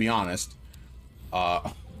see it, to be honest.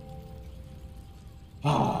 My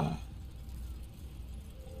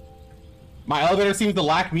elevator seems to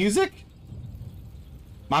lack music.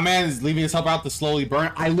 My man is leaving his help out to slowly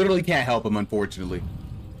burn. I literally can't help him, unfortunately.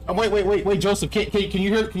 Oh, wait, Joseph, can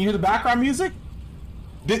you hear the background music?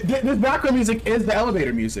 This background music is the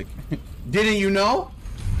elevator music. Didn't you know?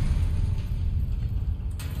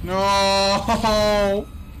 No.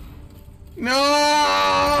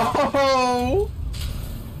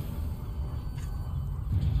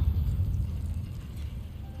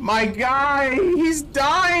 My guy, he's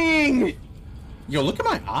dying. Yo, look at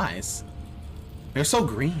my eyes. They're so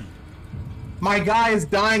green. My guy is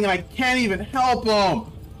dying and I can't even help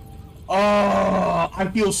him. Oh, I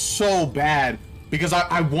feel so bad because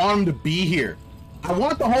I want him to be here. I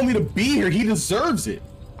want the homie to be here. He deserves it.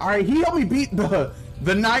 All right, he helped me beat the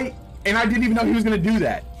knight, and I didn't even know he was gonna do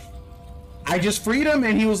that. I just freed him,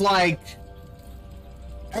 and he was like,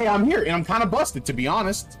 "Hey, I'm here," and I'm kind of busted, to be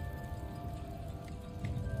honest.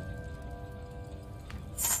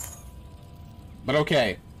 But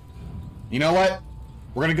okay, you know what?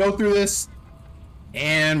 We're gonna go through this,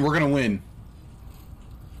 and we're gonna win.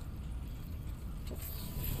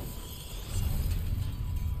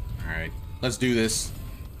 All right. Let's do this.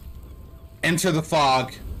 Enter the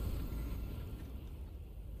fog.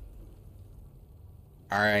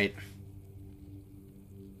 All right.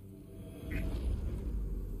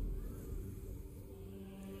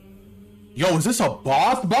 Yo, is this a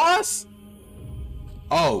boss?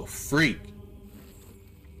 Oh, freak.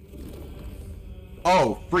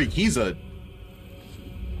 Oh, freak. He's a...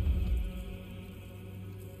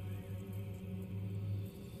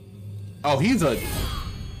 Oh, he's a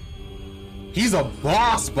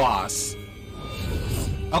boss.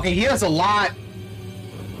 Okay, he has a lot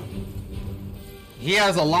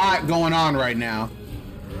going on right now.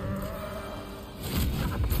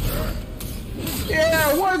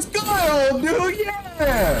 Yeah, what's good, old dude?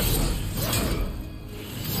 Yeah.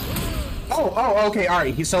 Oh, okay, all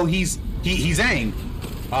right. He's Aang.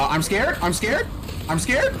 I'm scared.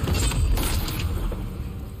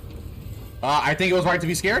 I think it was right to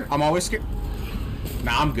be scared. I'm always scared.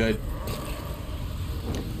 Nah, I'm good.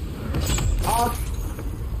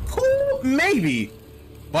 Cool, maybe.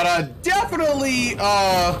 But, definitely,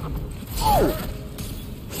 oh!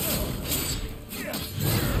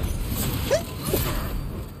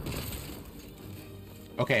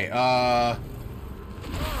 Okay,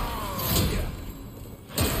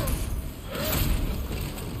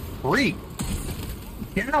 freak.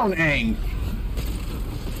 Down, Aang.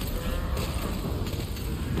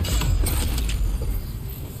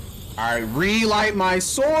 Alright, relight my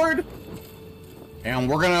sword. And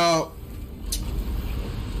we're gonna...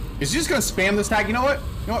 Is he just gonna spam this tag? You know what?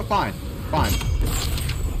 Fine.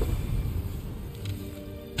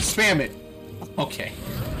 Spam it. Okay.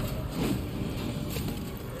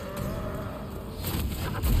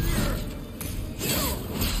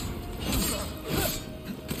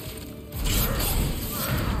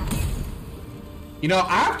 You know,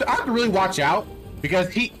 I have to really watch out because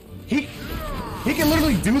he can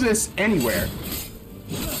literally do this anywhere.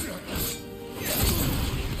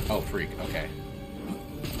 Oh, freak. Okay.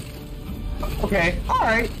 Okay. All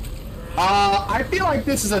right. I feel like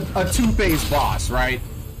this is a two-phase boss, right?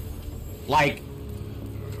 Like,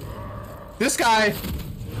 this guy's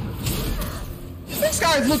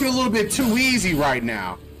looking a little bit too easy right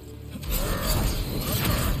now.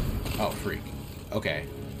 Oh, freak. Okay.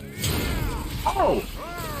 Oh!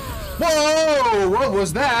 Whoa! What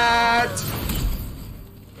was that?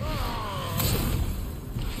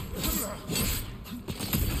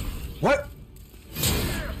 What?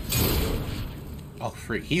 Oh,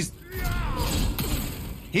 freak. He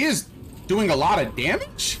is doing a lot of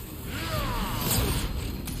damage?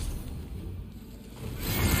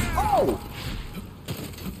 Oh!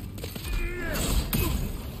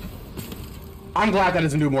 I'm glad that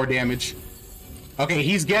doesn't do more damage. Okay,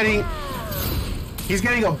 he's getting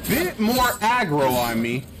a bit more aggro on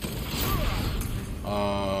me.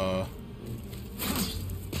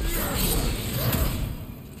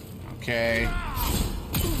 Okay.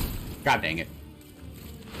 God dang it.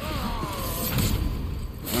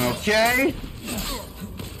 Okay.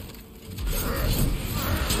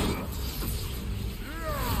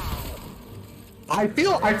 I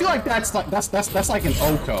feel like that's like an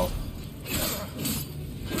Oko.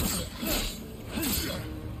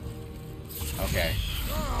 Okay.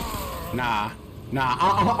 Nah,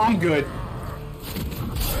 I'm good.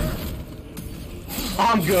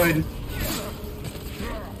 I'm good.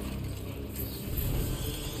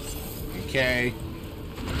 Okay.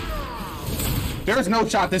 There's no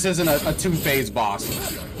shot this isn't a two-phase boss.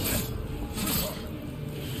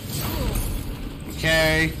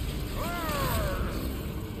 Okay.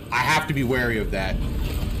 I have to be wary of that.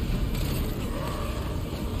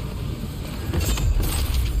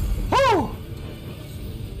 Woo!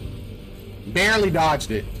 Barely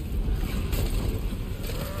dodged it.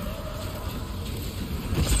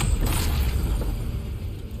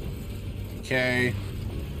 Okay.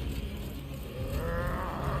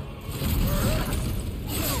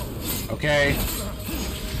 Okay.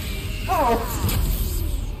 Oh!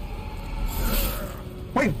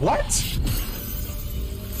 Wait, what?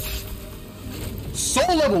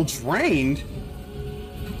 Soul level drained?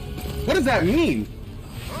 What does that mean?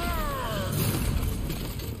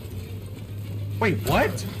 Wait,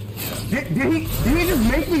 what? Did he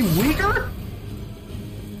just make me weaker?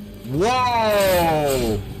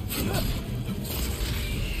 Whoa!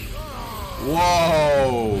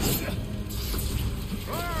 Whoa!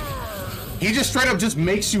 He just straight up just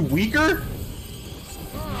makes you weaker?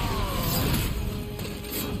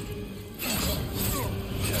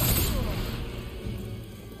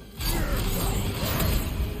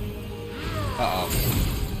 Uh-oh.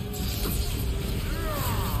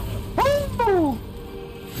 Woo!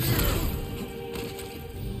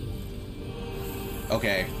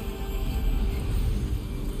 Okay.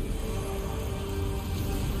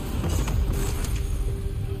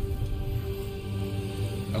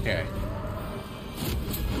 Okay.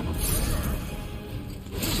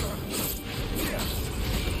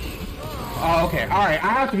 Oh, okay. All right. I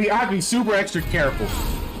have to be super extra careful.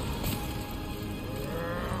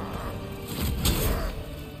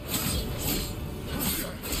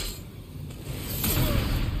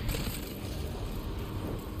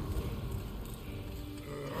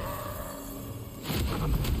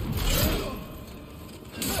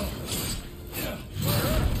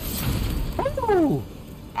 Ooh,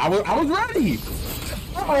 I was ready.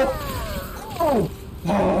 Uh-oh.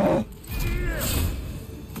 Oh.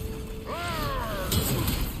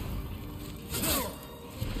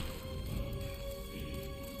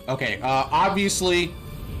 Okay, obviously.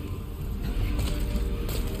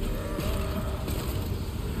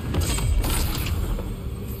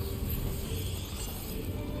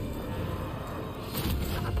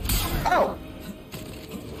 Oh!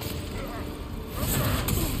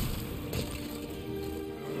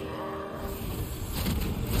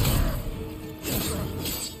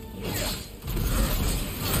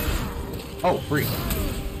 Oh, free.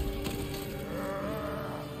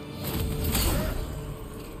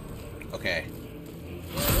 Okay.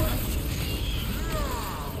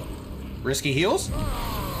 Risky heals?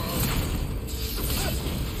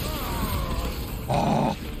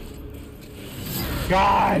 Oh.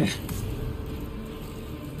 God.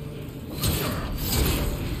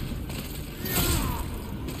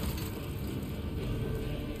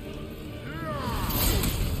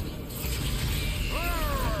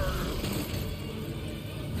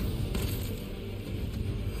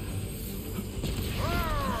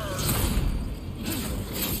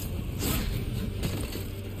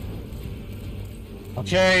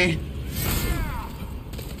 Okay.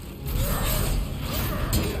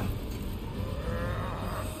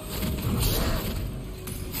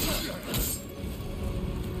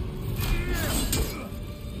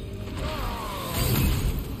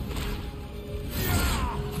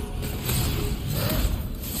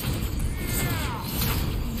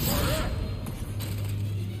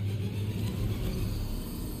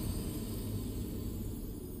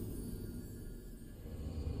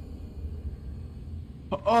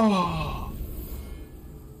 Oh.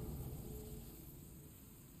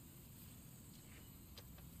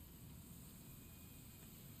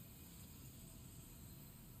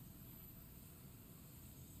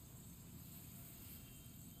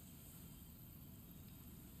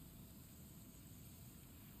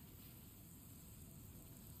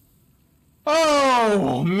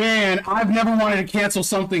 Oh man, I've never wanted to cancel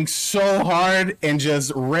something so hard and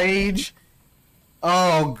just rage.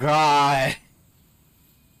 Oh god.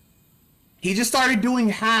 He just started doing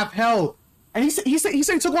half health. And he said he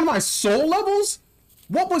took one of my soul levels?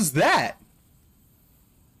 What was that?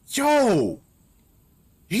 Yo.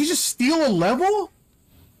 Did he just steal a level?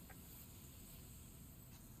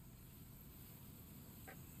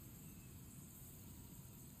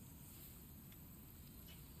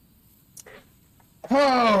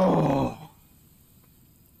 Oh.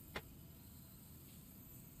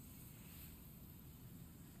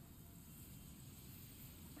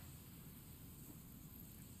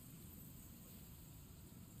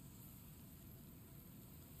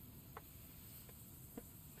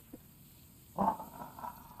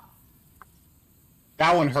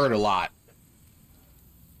 That one hurt a lot.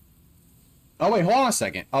 Oh, wait, hold on a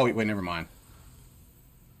second. Oh, wait, never mind.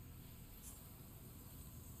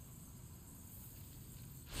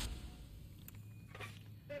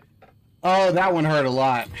 Oh, that one hurt a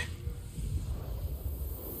lot.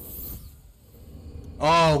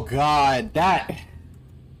 Oh, God, that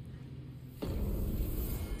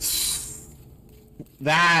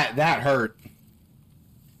hurt.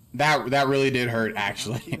 That really did hurt,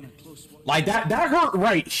 actually. Like, that hurt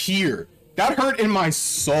right here. That hurt in my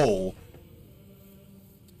soul.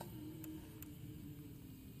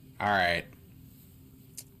 Alright.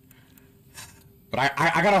 But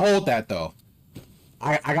I gotta hold that, though.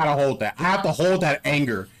 I gotta hold that. I have to hold that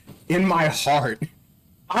anger in my heart.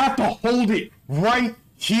 I have to hold it right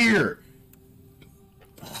here.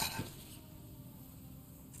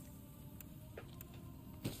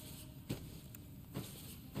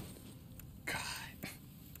 God.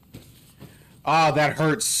 Oh, that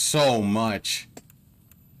hurts so much.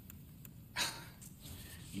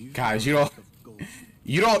 Guys, you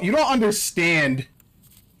don't understand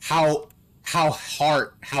how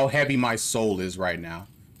heavy my soul is right now.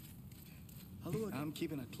 I'm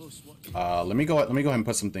keeping a close watch. Let me go ahead and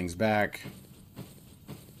put some things back.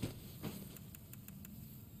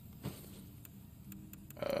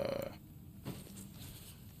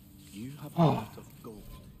 You have a lot of gold.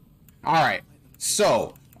 All right.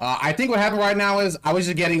 So, I think what happened right now is I was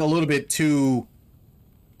just getting a little bit too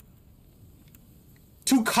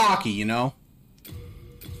cocky, you know?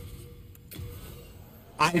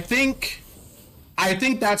 I think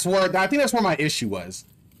that's where my issue was.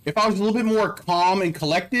 If I was a little bit more calm and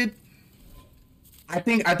collected, I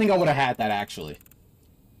think I would have had that actually.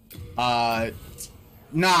 Nah.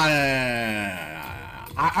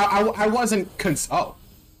 I wasn't oh.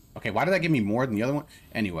 Okay, why did that give me more than the other one?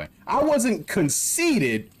 Anyway, I wasn't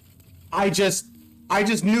conceited. I just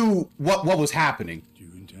knew what was happening. Do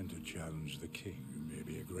you intend to challenge the king? You may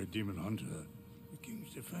be a great demon hunter. The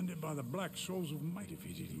king's defended by the black souls of might. If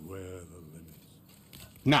he did, where are the limits?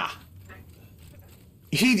 Nah.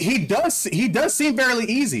 He does seem fairly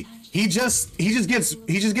easy. He just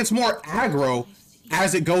gets more aggro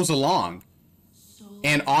as it goes along.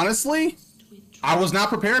 And honestly, I was not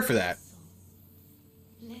prepared for that.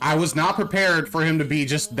 I was not prepared for him to be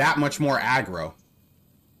just that much more aggro.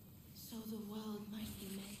 So the world might be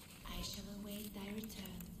made. I shall await thy return.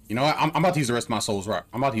 You know what? I'm about to use the rest of my souls right.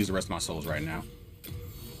 I'm about to use the rest of my souls right now.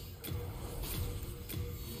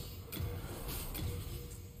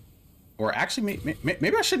 Or actually,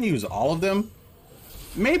 maybe I shouldn't use all of them.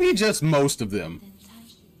 Maybe just most of them. Then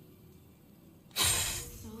touch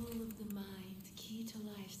soul of the mind, key to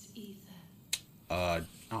life's ether.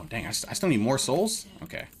 Oh dang! I still need more souls.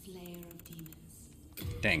 Okay. Slayer of demons.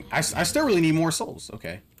 Dang! I still really need more souls.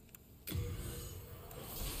 Okay.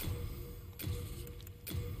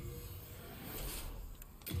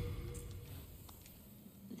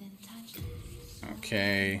 Then touch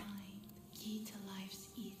Okay. mind, key to life's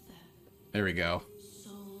ether. There we go.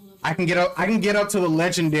 Soul of I can get up to the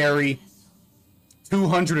legendary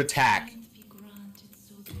 200 attack. strength be granted,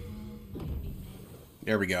 so the world might be made.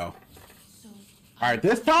 There we go. So All right,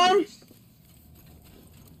 this time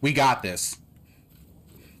we got this.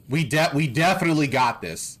 We definitely got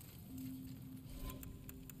this.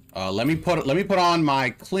 Let me put on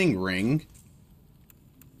my cling ring,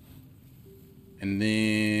 and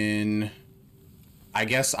then I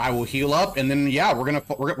guess I will heal up, and then yeah, we're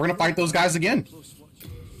gonna fight those guys again Close watch.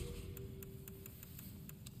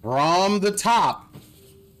 from the top.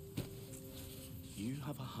 You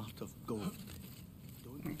have a heart of gold.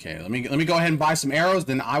 Okay, let me go ahead and buy some arrows,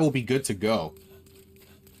 then I will be good to go.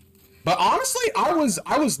 But honestly, I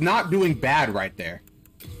was not doing bad right there.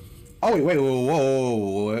 Oh wait,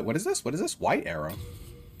 whoa, what is this? What is this? White arrow.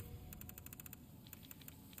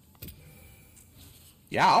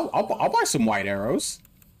 Yeah, I'll buy some white arrows.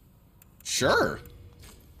 Sure.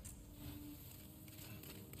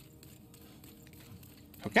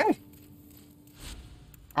 Okay.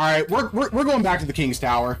 All right, we're going back to the King's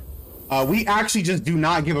Tower. We actually just do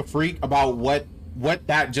not give a freak about what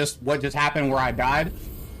just happened where I died.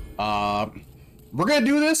 We're gonna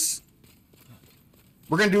do this.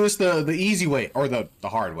 We're gonna do this the easy way, or the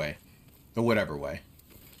hard way, the whatever way.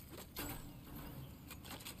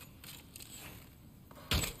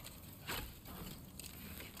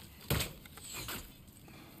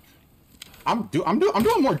 I'm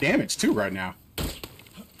doing more damage too right now.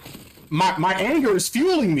 My anger is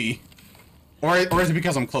fueling me. Or is it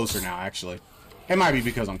because I'm closer now, actually? It might be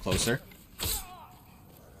because I'm closer.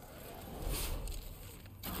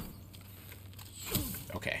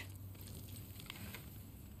 Okay.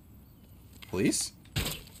 Please?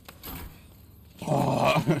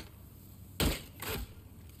 Oh.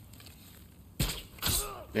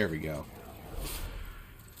 There we go.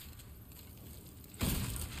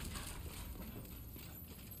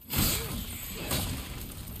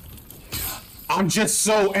 I'm just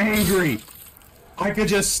so angry. I could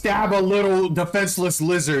just stab a little defenseless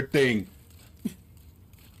lizard thing.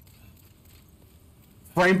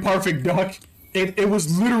 Frame perfect duck. It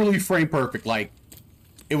was literally frame perfect. Like,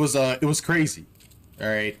 it was crazy. All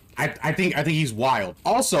right. I think he's wild.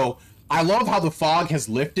 Also, I love how the fog has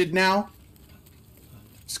lifted now.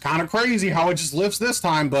 It's kind of crazy how it just lifts this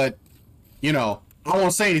time, but you know, I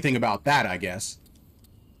won't say anything about that, I guess.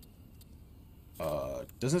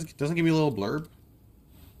 Doesn't give me a little blurb?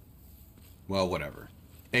 Well, whatever.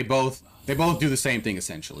 They both do the same thing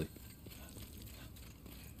essentially.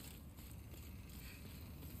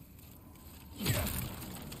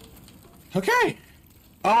 Okay.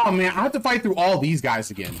 Oh man, I have to fight through all these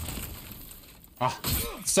guys again. Ah,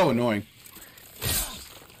 it's so annoying.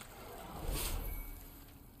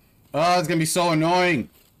 Oh, it's gonna be so annoying.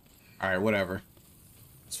 Alright, whatever.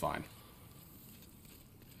 It's fine.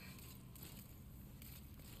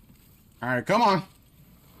 Alright, come on.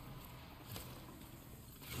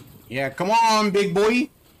 Yeah, come on, big boy.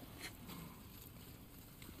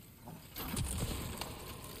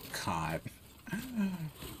 God.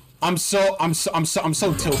 I'm so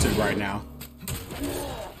tilted right now.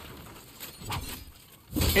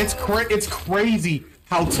 It's crazy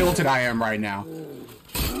how tilted I am right now.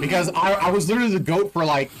 Because I was literally the GOAT for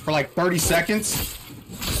like 30 seconds.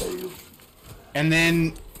 And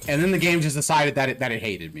then the game just decided that it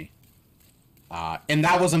hated me. And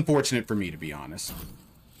that was unfortunate for me, to be honest.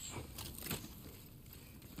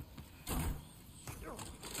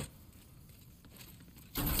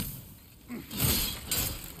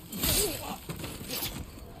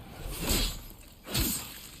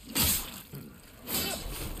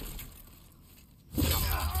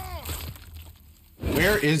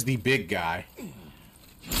 Where is the big guy?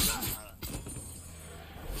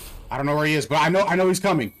 I don't know where he is, but I know he's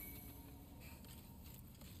coming.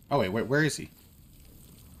 Oh wait, where is he?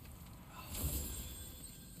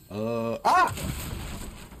 Ah!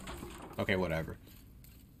 Okay, whatever.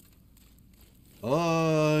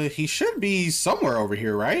 He should be somewhere over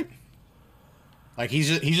here, right? Like he's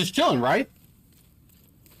just chilling, right?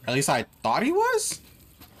 At least I thought he was.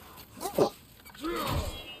 Oh.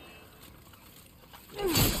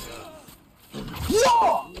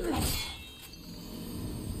 Whoa!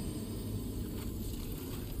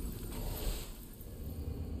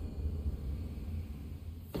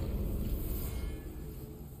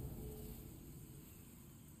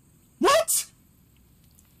 What?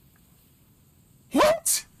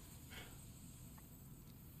 What?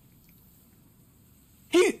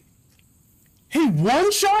 He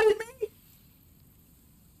one-shotted me?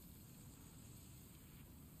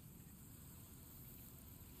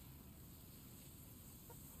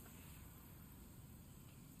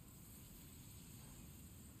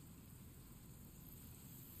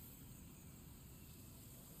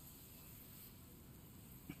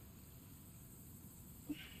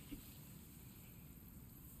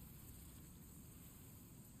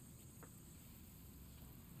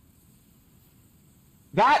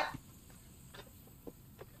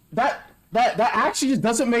 That actually just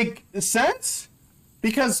doesn't make sense,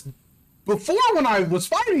 because before when I was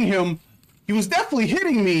fighting him, he was definitely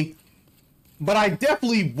hitting me, but I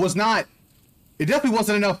definitely was not, it definitely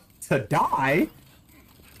wasn't enough to die.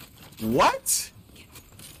 What?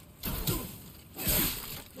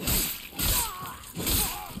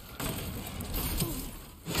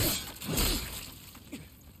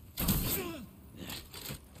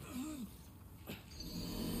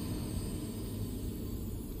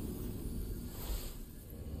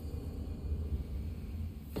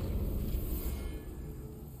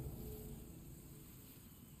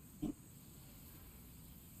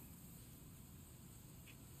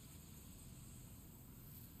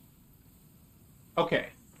 Okay,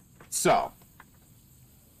 so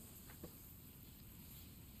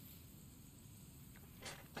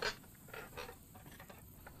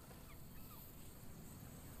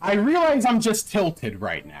I realize I'm just tilted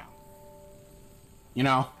right now. You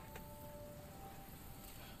know?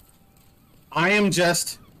 I am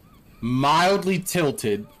just mildly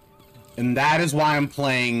tilted, and that is why I'm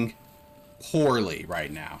playing poorly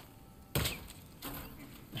right now.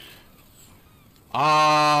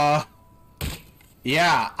 Yeah,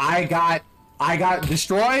 I got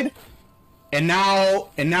destroyed, and now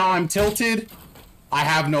I'm tilted. I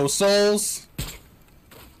have no souls,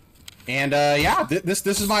 and yeah, this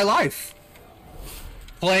is my life.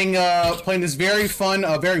 Playing this very fun,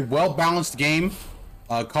 very well balanced game,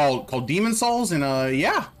 called Demon Souls, and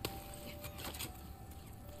yeah.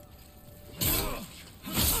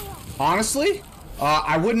 Honestly,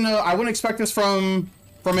 I wouldn't expect this from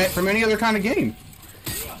any other kind of game.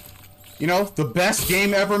 You know, the best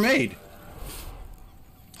game ever made.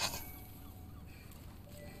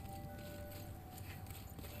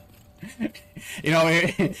 You know,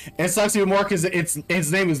 it sucks even more because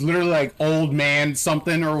its name is literally like Old Man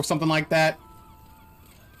something or something like that.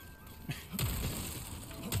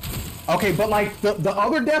 Okay, but like the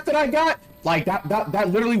other death that I got, like that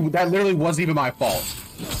literally wasn't even my fault.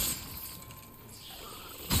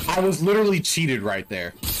 I was literally cheated right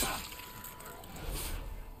there.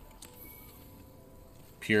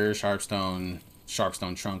 Pure Sharpstone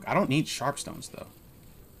trunk. I don't need Sharpstones though.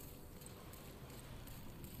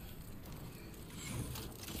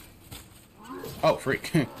 Oh,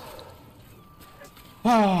 freak.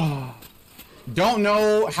 Don't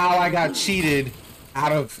know how I got cheated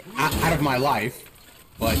out of my life,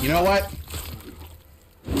 but you know what?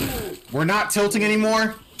 We're not tilting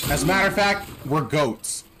anymore. As a matter of fact, we're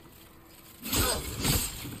goats.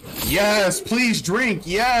 Yes, please drink.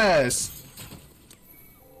 Yes.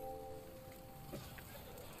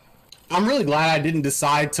 I'm really glad I didn't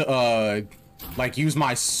decide to like use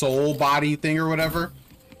my soul body thing or whatever,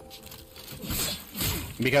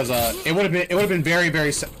 because it would have been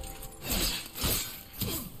very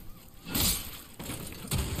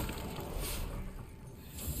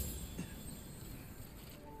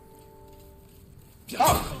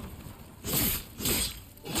oh.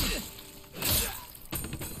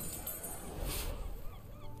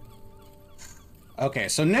 Okay,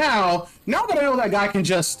 so now that I know that guy can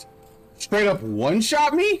just straight up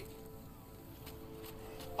one-shot me,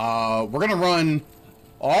 we're gonna run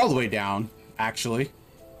all the way down, actually.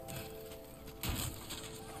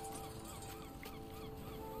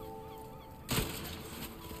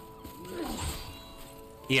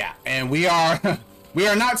 Yeah, and we are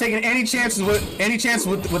not taking any chances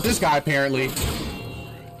with this guy apparently,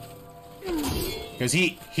 because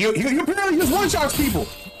he apparently just one-shots people.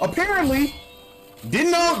 Apparently.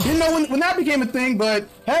 Didn't know when that became a thing, but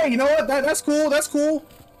hey, you know what? That's cool. That's cool.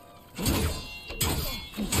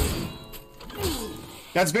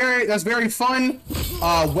 That's very fun,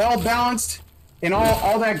 well balanced, and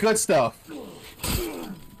all that good stuff.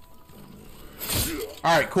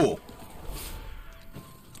 All right, cool.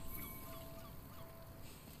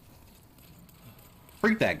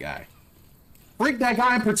 Freak that guy. Freak that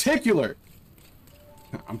guy in particular.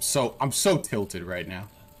 I'm so tilted right now.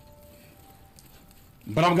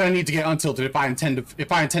 But I'm gonna need to get untilted if I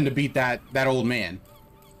intend to beat that old man.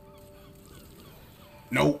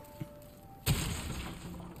 Nope.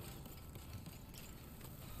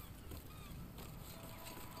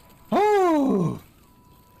 Oh.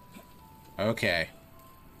 Okay.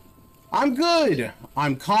 I'm good.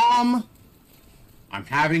 I'm calm. I'm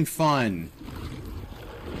having fun.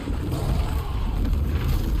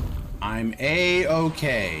 I'm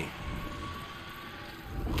A-okay.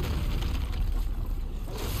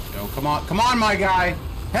 No, come on, my guy.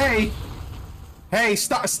 Hey,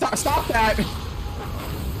 stop that.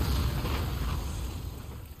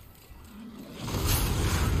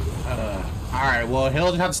 All right, well, he'll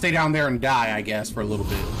just have to stay down there and die, I guess, for a little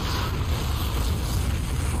bit.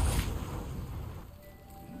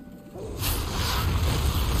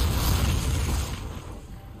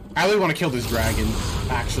 I really want to kill this dragon,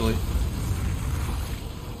 actually.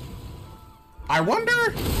 I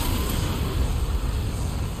wonder...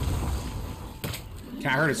 Can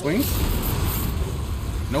I hurt its wings?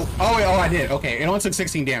 Nope. Oh, wait, I did. Okay, it only took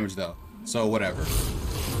 16 damage, though. So, whatever.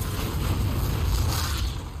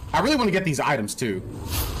 I really want to get these items, too.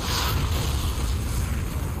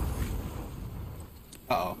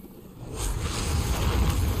 Uh-oh.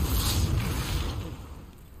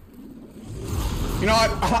 You know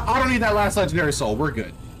what? I don't need that last legendary soul. We're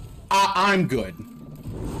good. I'm good.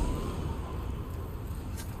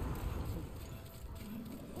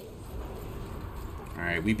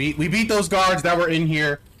 Alright, we beat those guards that were in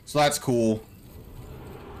here, so that's cool.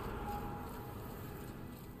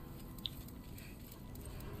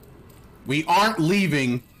 We aren't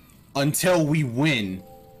leaving until we win.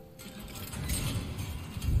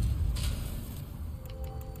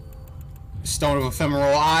 Stone of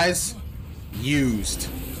Ephemeral Eyes. Used.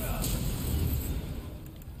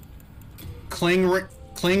 Cling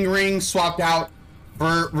ring swapped out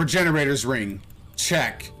For Regenerator's Ring.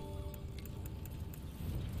 Check.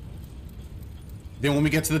 Then when we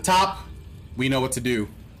get to the top, we know what to do.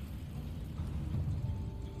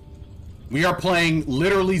 We are playing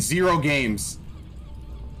literally 0 games.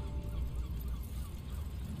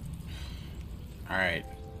 Alright.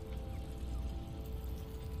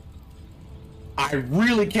 I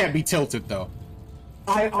really can't be tilted, though.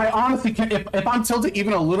 I honestly can't. If I'm tilted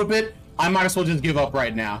even a little bit, I might as well just give up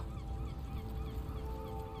right now.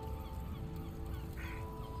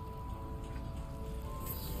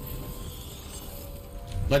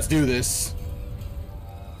 Let's do this.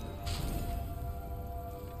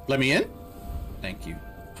 Let me in? Thank you.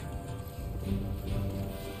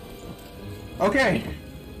 Okay.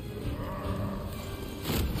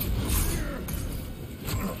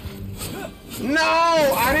 No!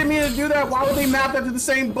 I didn't mean to do that. Why would they map that to the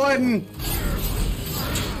same button?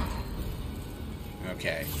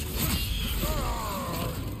 Okay.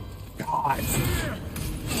 God.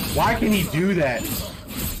 Why can he do that?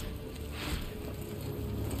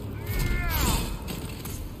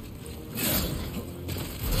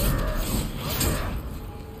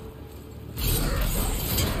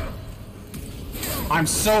 I'm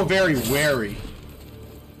so very wary.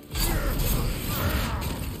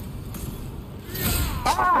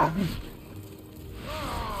 Ah!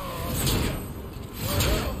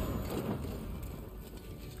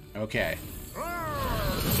 Okay.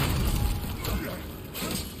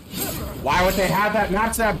 Why would they have that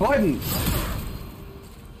match that button?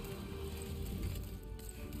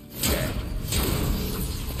 Okay.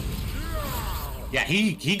 Yeah,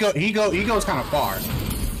 he goes kind of far.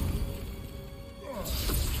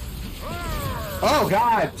 Oh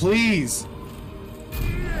God, please.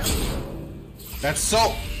 That's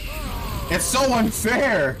so... It's so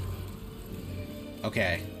unfair.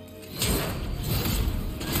 Okay.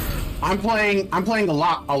 I'm playing a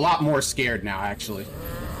lot more scared now, actually.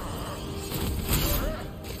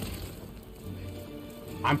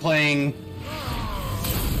 I'm playing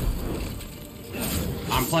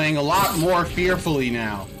a lot more fearfully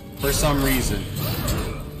now, for some reason.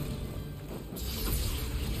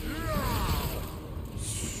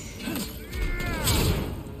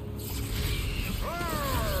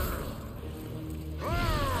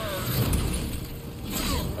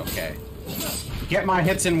 Okay. Get my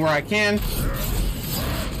hits in where I can.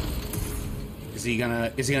 Is he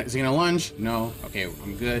gonna lunge? No. Okay,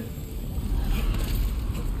 I'm good.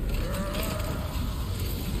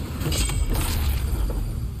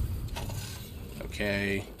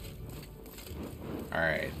 Okay.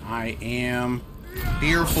 Alright. I am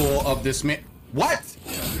fearful of this man. What?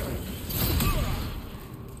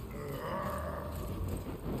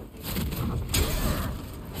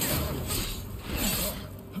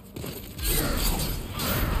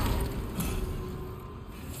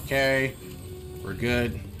 Okay. We're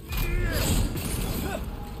good.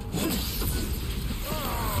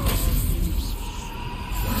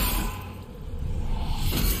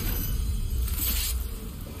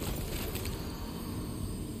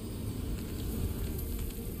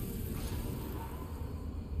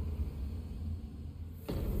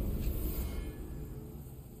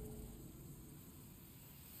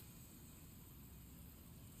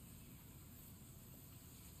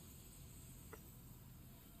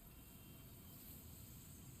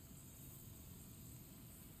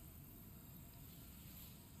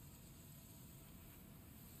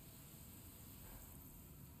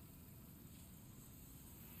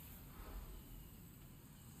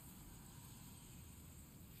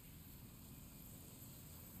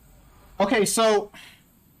 Okay, so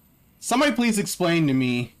somebody please explain to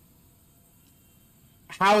me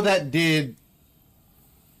how that did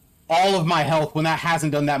all of my health when that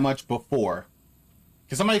hasn't done that much before.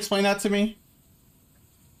 Can somebody explain that to me?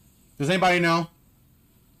 Does anybody know?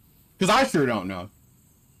 Because I sure don't know.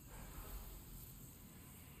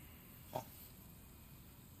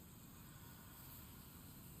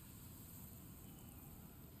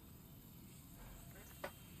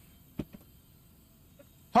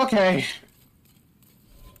 Okay.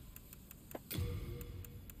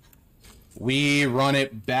 We run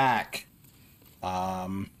it back.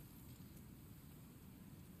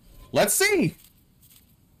 Let's see.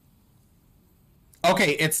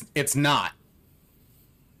 Okay, it's not.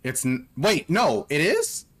 Wait, no, it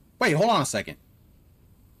is? Wait, hold on a second.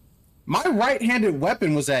 My right-handed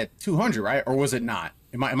weapon was at 200, right? Or was it not?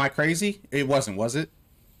 Am I crazy? It wasn't, was it?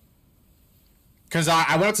 Because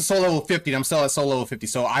I went up to soul level 50 and I'm still at soul level 50,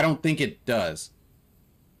 so I don't think it does.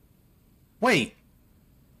 Wait,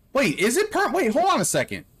 is it wait, hold on a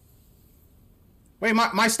second. Wait, my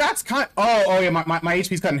stats oh yeah, my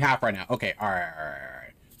HP's cut in half right now. Okay, alright.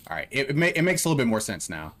 All right, it makes a little bit more sense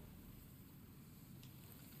now.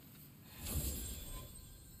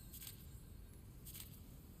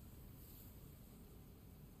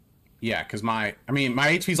 Yeah, because my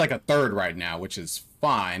HP is like a third right now, which is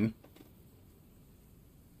fine.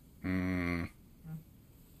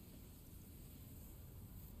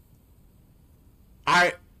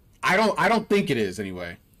 I don't think it is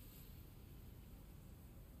anyway.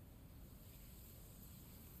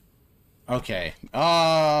 Okay.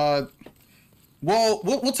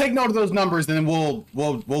 We'll take note of those numbers, and then we'll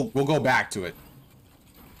go back to it.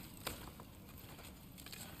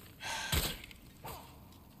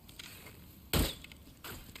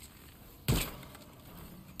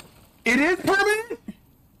 It is permanent?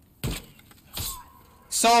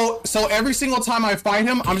 So every single time I fight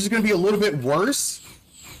him, I'm just gonna be a little bit worse?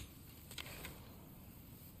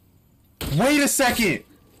 Wait a second!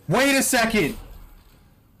 Wait a second!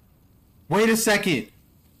 Wait a second!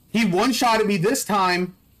 He one-shotted me this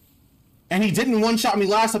time, and he didn't one-shot me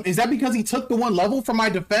last time. Is that because he took the 1 level from my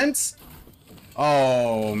defense?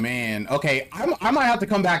 Oh, man. Okay, I might have to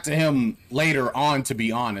come back to him later on, to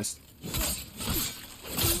be honest.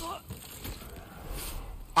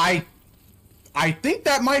 I think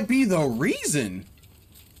that might be the reason.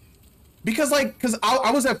 Because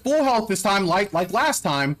I was at full health this time, like last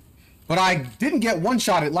time, but I didn't get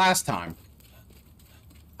one-shotted last time.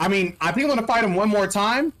 I mean, I think I'm gonna fight him one more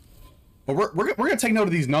time, but we're gonna take note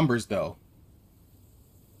of these numbers though.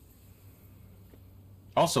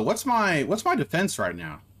 Also, what's my defense right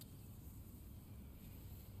now?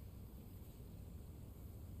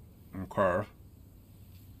 Okay.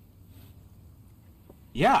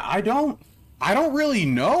 Yeah, I don't really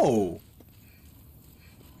know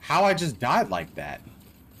how I just died like that.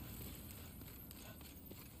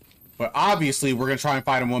 But obviously, we're gonna try and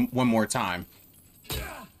fight him one more time.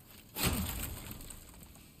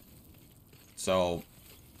 So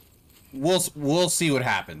we'll see what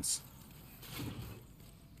happens.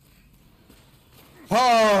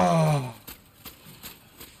 Oh.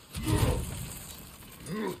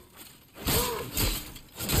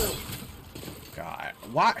 God,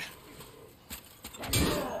 why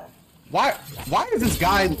is this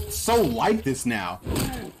guy so like this now?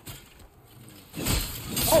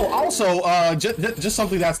 Oh, also, just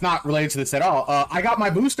something that's not related to this at all. I got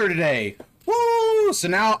my booster today. Woo! So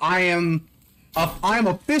now I am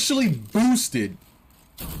officially boosted.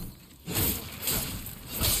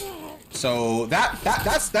 So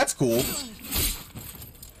that's cool.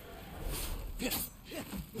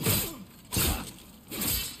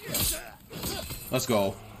 Let's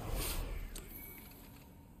go.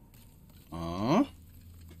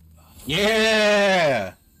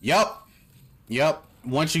 Yeah. Yep.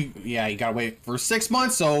 Once you gotta wait for 6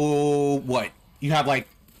 months. So what? You have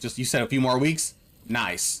you said a few more weeks.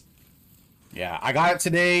 Nice. Yeah, I got it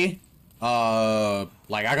today. I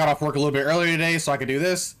got off work a little bit earlier today so I could do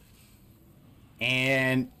this.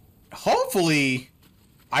 And hopefully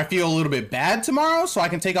I feel a little bit bad tomorrow so I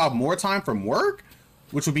can take off more time from work,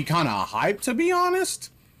 which would be kind of hype, to be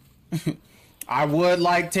honest. I would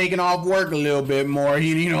like taking off work a little bit more.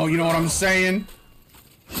 You know what I'm saying?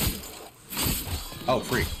 Oh,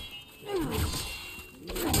 freak.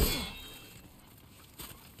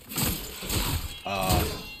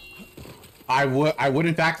 I would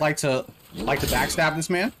in fact like to backstab this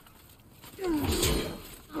man.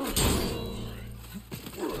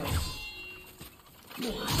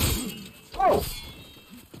 Oh.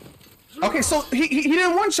 Okay, so he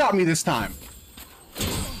didn't one-shot me this time.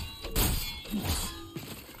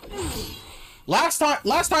 Last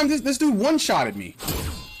time this dude one-shotted me.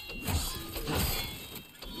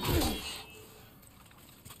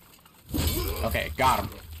 Okay, got him.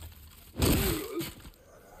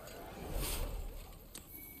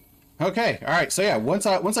 Okay, all right. So yeah, once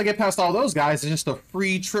I get past all those guys, it's just a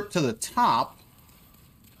free trip to the top.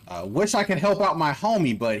 Wish I could help out my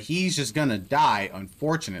homie, but he's just gonna die,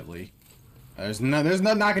 unfortunately. There's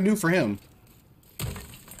nothing I can do for him.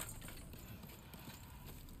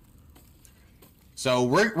 So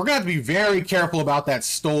we're gonna have to be very careful about that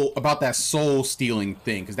soul stealing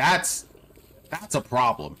thing, because that's a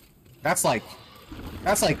problem. That's like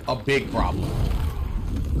a big problem.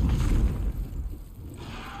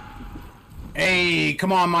 Hey,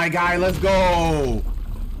 come on, my guy, let's go. All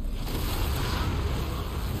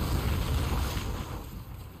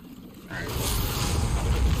right.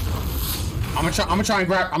 I'm gonna try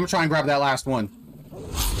and grab that last one.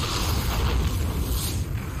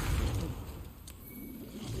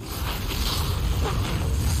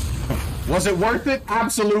 Was it worth it?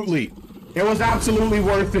 Absolutely. It was absolutely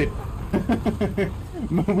worth it.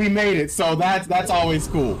 we made it, so that's always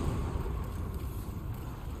cool.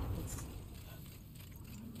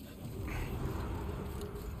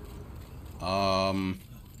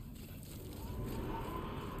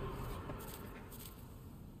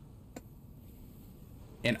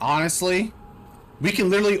 And honestly, we can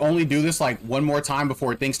literally only do this like one more time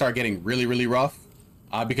before things start getting really, really rough.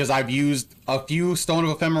 Because I've used a few Stone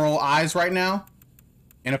of Ephemeral Eyes right now.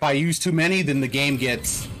 And if I use too many, then the game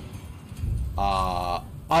gets a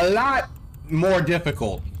lot more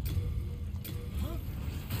difficult.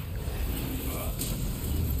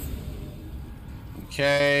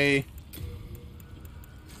 Okay.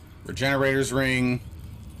 Regenerator's ring.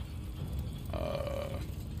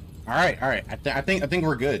 All right. I think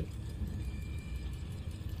we're good.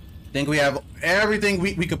 I think we have everything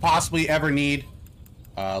we could possibly ever need.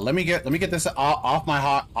 Let me get this off my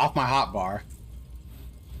hot bar.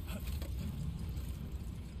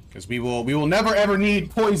 Because we will never ever need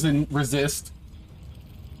poison resist.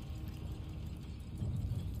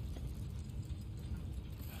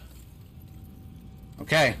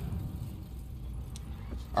 Okay.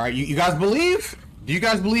 All right, you guys believe? Do you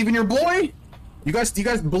guys believe in your boy? Do you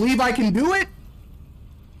guys believe I can do it?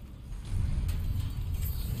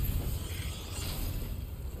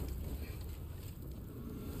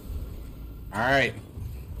 All right.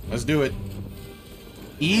 Let's do it.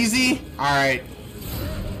 Easy? All right.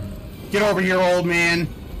 Get over here, old man.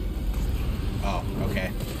 Oh,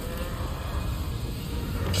 okay.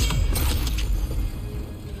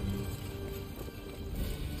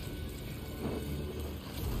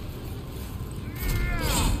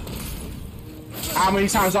 How many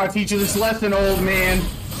times do I teach you this lesson, old man?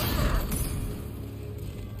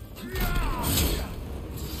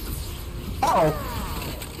 Oh.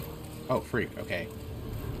 Oh, freak. Okay.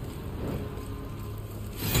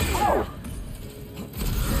 Oh.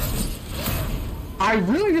 I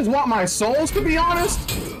really just want my souls, to be honest.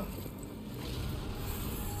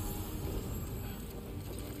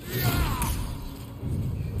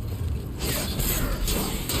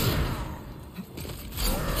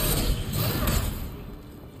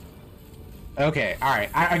 Okay, all right.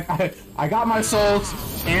 I got my souls,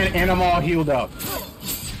 and I'm all healed up.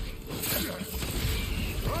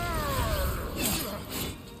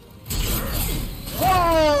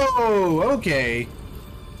 Whoa! Okay.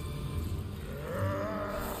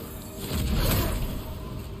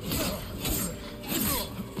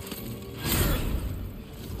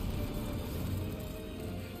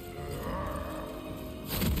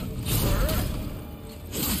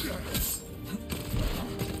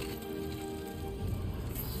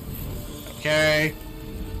 Okay.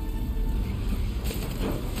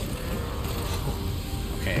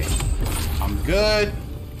 Okay. I'm good.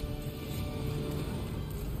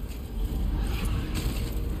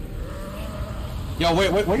 Yo,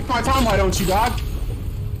 wait for my time, why don't you, dog?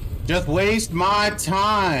 Just waste my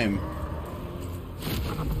time.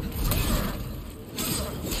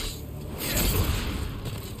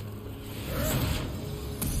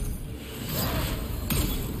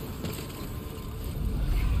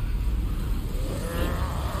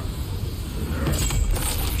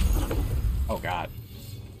 Oh, God.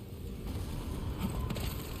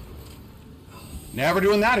 Never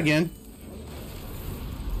doing that again.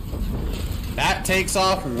 That takes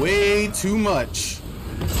off way too much.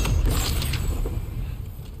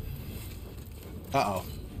 Uh-oh.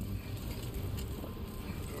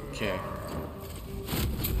 Okay.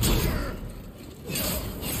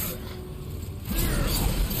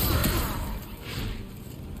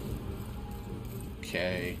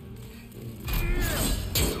 Okay.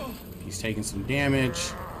 He's taking some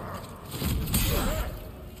damage.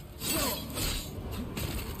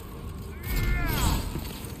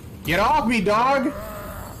 Get off me, dog!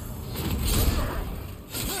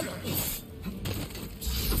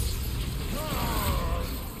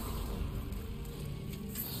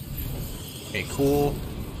 Okay, cool.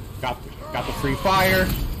 Got the free fire,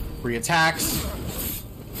 free attacks.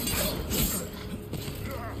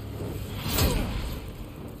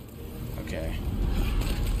 Okay.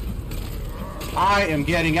 I am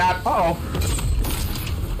getting out. Uh-oh.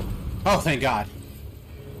 Oh, thank God.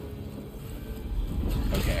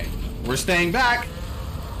 Okay. We're staying back.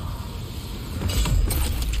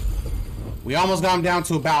 We almost got him down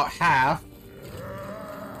to about half.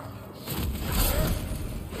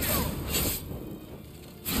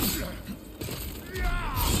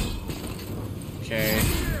 Okay.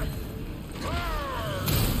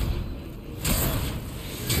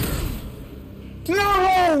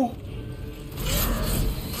 No!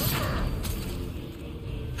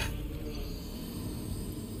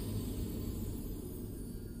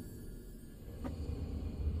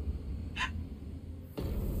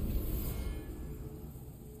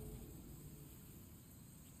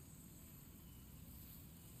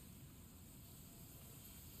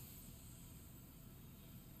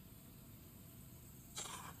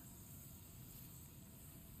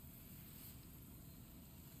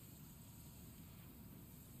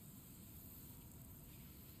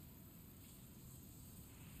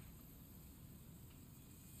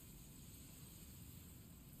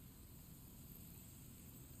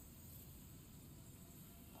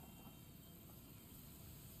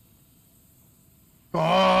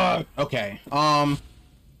 Okay. We're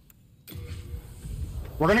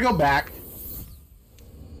gonna go back.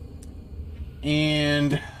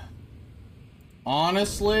 And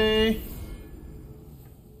honestly,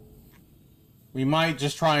 we might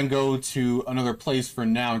just try and go to another place for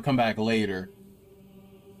now and come back later.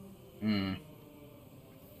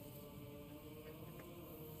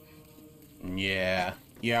 Yeah.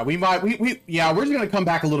 Yeah, we might yeah, we're just gonna come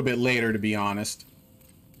back a little bit later, to be honest.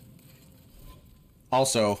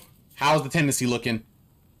 Also, how's the tendency looking?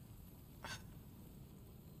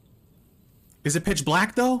 Is it pitch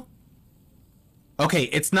black though? Okay,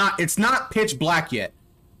 it's not pitch black yet.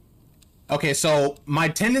 Okay, so my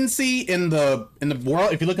tendency in the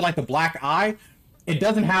world, if you look at like the black eye, it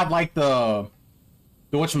doesn't have like the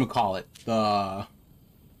whatchamacallit,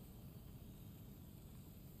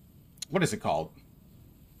 what is it called?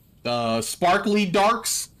 The sparkly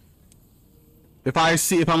darks. If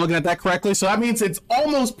I'm looking at that correctly, so that means it's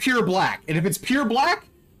almost pure black. And if it's pure black,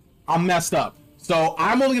 I'm messed up. So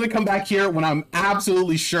I'm only gonna come back here when I'm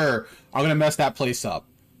absolutely sure I'm gonna mess that place up.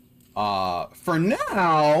 For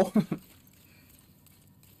now,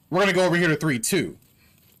 we're gonna go over here to 3-2.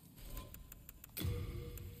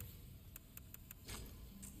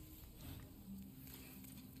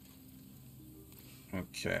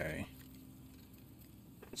 Okay.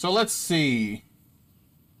 So let's see.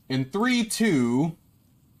 In 3-2,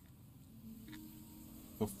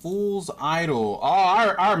 the Fool's Idol. Oh,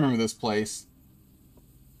 I remember this place.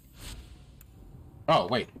 Oh,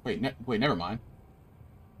 wait, never mind.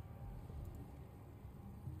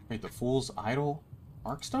 Wait, the Fool's Idol?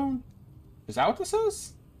 Arkstone? Is that what this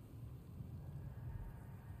is?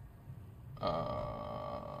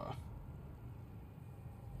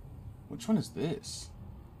 Which one is this?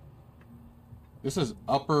 This is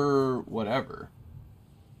upper whatever.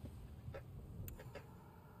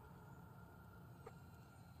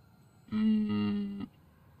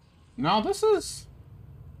 No, this is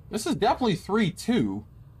definitely 3-2.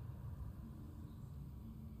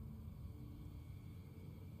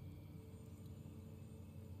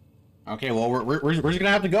 Okay, well we're just gonna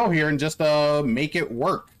have to go here and just make it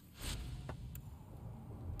work.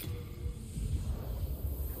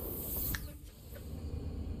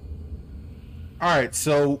 All right,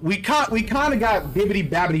 so we kind of got bibbity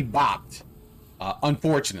babbity bopped,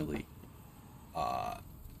 unfortunately.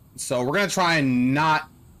 So we're gonna try and not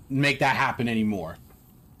make that happen anymore.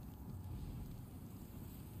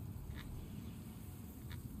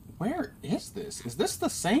 Where is this? Is this the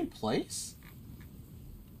same place?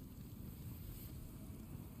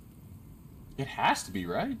 It has to be,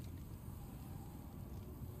 right?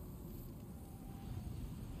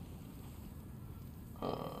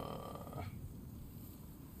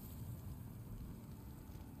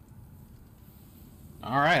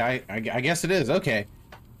 All right, I guess it is. Okay.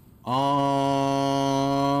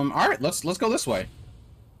 All right, let's go this way.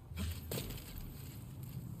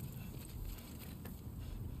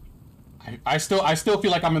 I still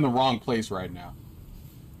feel like I'm in the wrong place right now.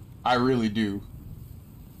 I really do.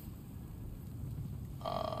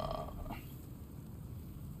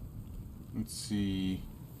 Let's see.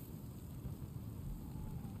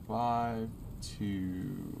 5,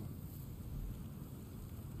 2.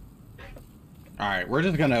 All right, we're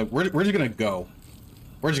just gonna go.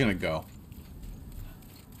 We're just gonna go.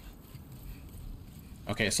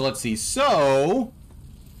 Okay, so let's see. So,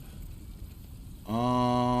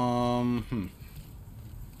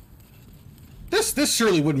 this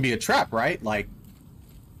surely wouldn't be a trap, right? Like,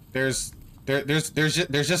 there's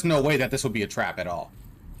just no way that this would be a trap at all.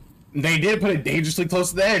 They did put it dangerously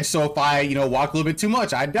close to the edge, so if I, walk a little bit too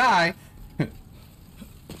much, I'd die.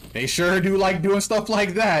 They sure do like doing stuff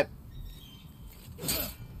like that.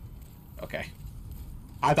 Okay.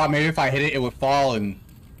 I thought maybe if I hit it, it would fall and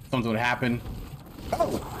something would happen.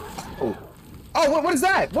 Oh, what is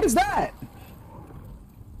that? What is that?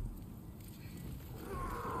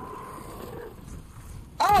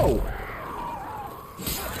 Oh!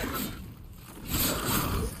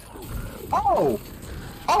 Oh!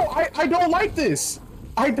 Oh, I don't like this!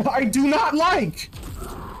 I do not like!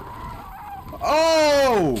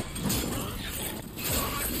 Oh!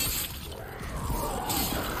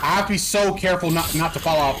 I have to be so careful not to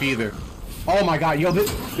fall off either. Oh my god, yo,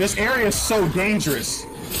 this area is so dangerous.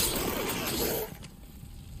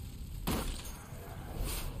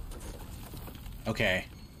 Okay.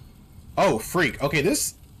 Oh, freak. Okay,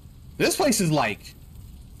 this place is like...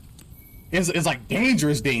 It's like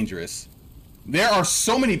dangerous. There are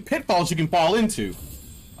so many pitfalls you can fall into.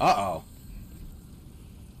 Uh-oh.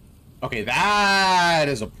 Okay, that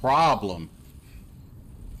is a problem.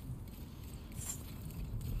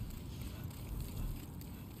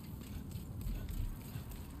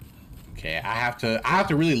 Okay, I have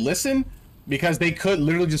to really listen because they could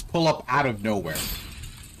literally just pull up out of nowhere.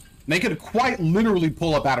 They could quite literally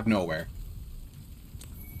pull up out of nowhere.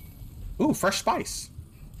 Ooh, fresh spice.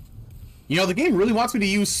 You know, the game really wants me to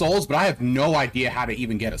use souls, but I have no idea how to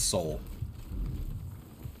even get a soul.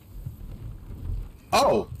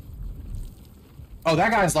 Oh. Oh,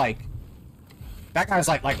 that guy's like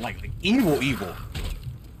evil.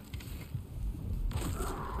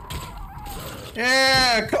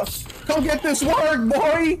 Yeah, come get this work,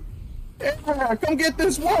 boy. Yeah, come get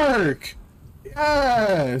this work.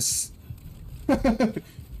 Yes.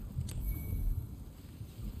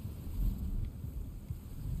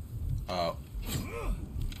 Oh.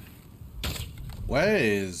 What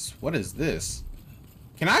is this?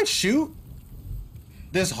 Can I shoot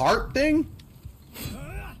this heart thing?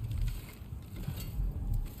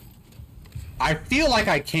 I feel like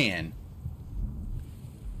I can.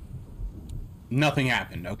 Nothing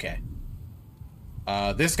happened. Okay.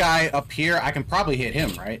 This guy up here, I can probably hit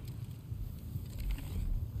him, right?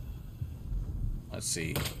 Let's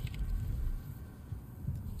see.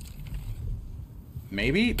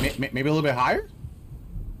 Maybe a little bit higher?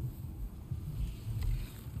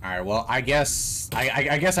 Alright, well, I guess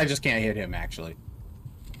I guess I just can't hit him, actually.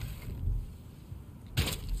 A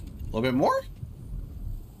little bit more?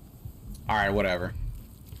 Alright, whatever.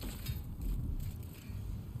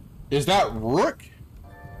 Is that Rook?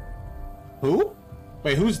 Who?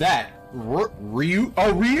 Wait, who's that? Ryuk?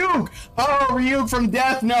 Oh, Ryuk! Oh, Ryuk from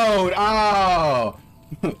Death Note! Oh!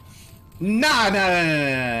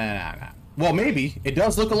 Nah. Well, maybe. It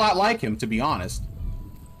does look a lot like him, to be honest.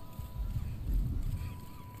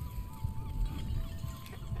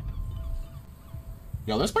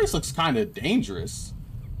 Yo, this place looks kind of dangerous.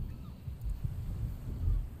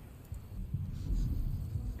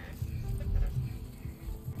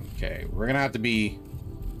 Okay, we're gonna have to be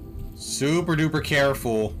super duper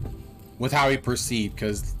careful with how we proceed,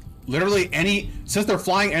 because literally since they're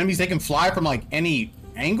flying enemies, they can fly from like any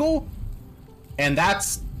angle, and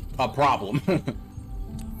that's a problem.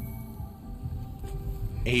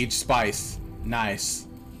 Age spice. Nice.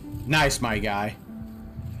 Nice, my guy.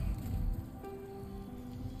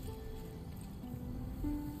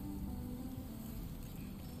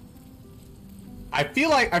 I feel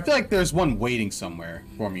like there's one waiting somewhere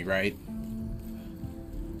for me, right?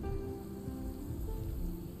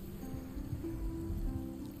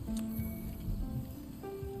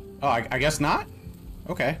 Oh, I guess not?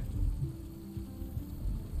 Okay.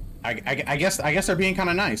 I guess they're being kind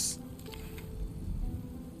of nice.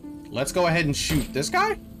 Let's go ahead and shoot this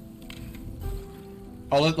guy.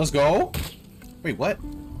 Oh, let's go. Wait, what?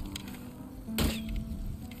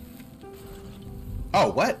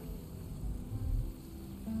 Oh, what?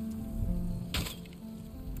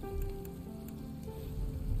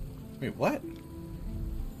 Wait, what?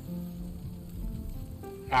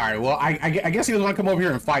 Alright, well, I guess he doesn't want to come over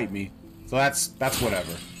here and fight me. So that's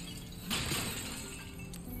whatever.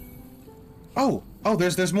 Oh,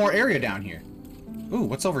 there's more area down here. Ooh,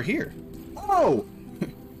 what's over here? Oh!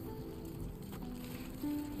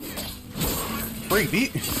 Freak,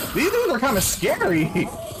 these dudes are kind of scary.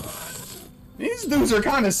 These dudes are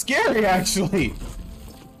kind of scary, actually.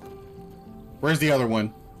 Where's the other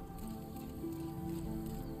one?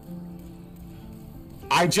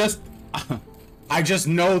 I just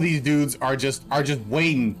know these dudes are just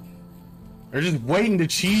waiting. They're just waiting to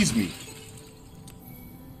cheese me.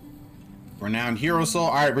 Renowned hero soul.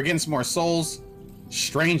 All right, we're getting some more souls.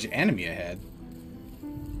 Strange enemy ahead.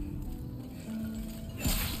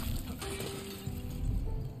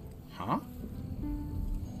 Huh?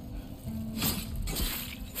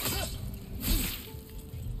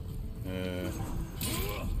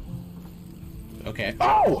 Okay.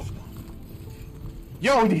 Oh!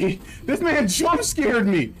 Yo, this man jump scared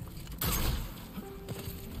me.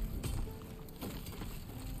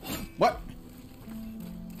 What?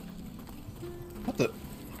 What the?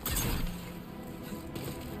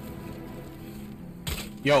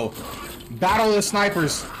 Yo, battle of the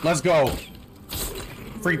snipers. Let's go.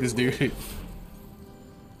 Freak this dude.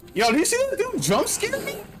 Yo, do you see this dude jump scared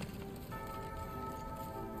me?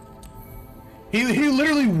 He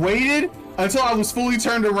literally waited until I was fully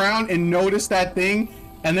turned around and noticed that thing,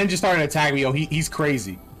 and then just started attacking me. Yo, he's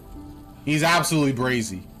crazy. He's absolutely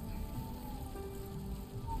brazy.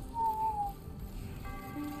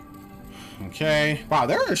 Okay. Wow,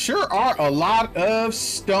 there sure are a lot of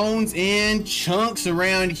stones and chunks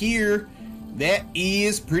around here. That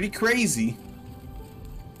is pretty crazy.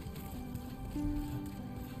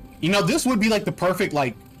 You know, this would be like the perfect,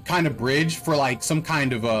 like, kind of bridge for like some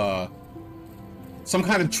kind of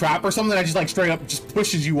trap or something that just like straight up just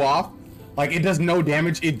pushes you off. Like, it does no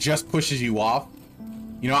damage, it just pushes you off.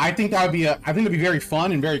 You know, I think that would be I think it'd be very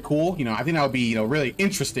fun and very cool. You know, I think that would be, you know, really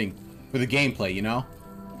interesting for the gameplay, you know?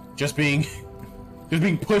 Just being just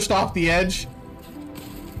being pushed off the edge.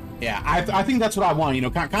 Yeah, I think that's what I want, you know,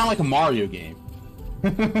 kind of like a Mario game.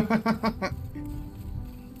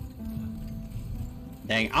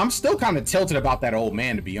 Dang, I'm still kind of tilted about that old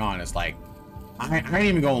man, to be honest. Like, I ain't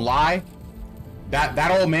even gonna lie.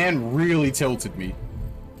 That old man really tilted me.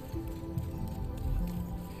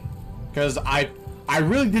 Because I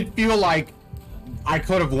really did feel like I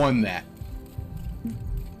could have won that.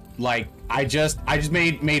 Like, I just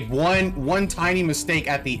made one tiny mistake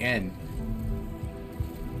at the end.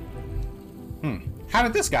 How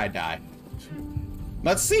did this guy die?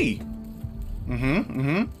 Let's see.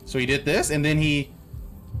 So he did this, and then he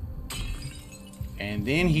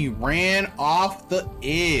ran off the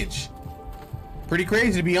edge. Pretty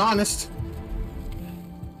crazy, to be honest.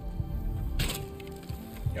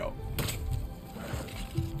 Yo.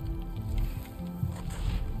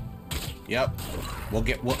 Yep. We'll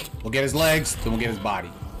get his legs, then we'll get his body.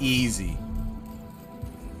 Easy.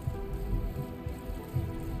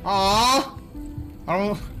 Aww.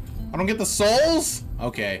 I don't get the souls?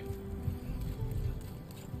 Okay.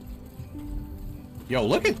 Yo,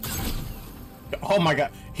 look at... Oh my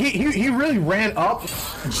god. He really ran up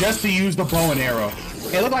just to use the bow and arrow.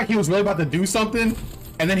 It looked like he was really about to do something,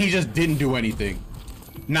 and then he just didn't do anything.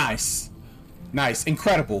 Nice. Nice.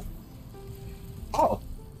 Incredible. Oh.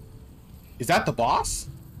 Is that the boss?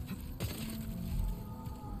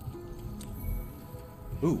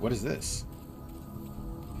 Ooh, what is this?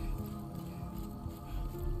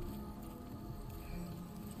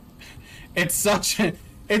 It's such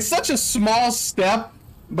a small step,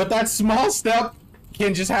 but that small step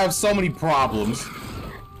can just have so many problems.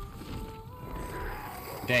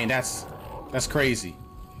 Dang, that's crazy.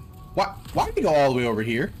 Why did he go all the way over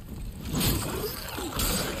here?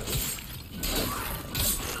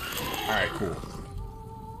 All right, cool.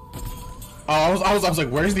 Oh, I was like,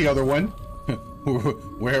 where's the other one?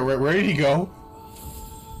 where did he go?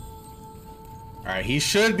 All right, he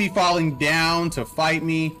should be falling down to fight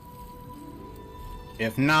me.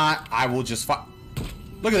 If not, I will just fight.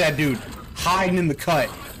 Look at that dude hiding in the cut,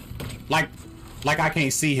 like I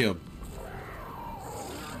can't see him.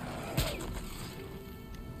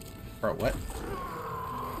 Bro, what?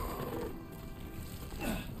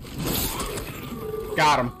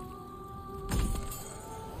 Got him.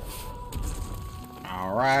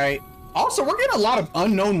 All right. Also, we're getting a lot of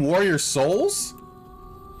unknown warrior souls.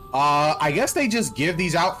 I guess they just give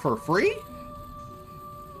these out for free.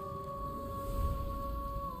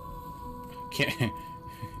 Can't.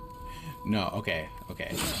 No. Okay.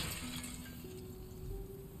 Okay.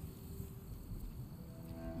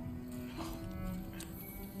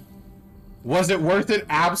 Was it worth it?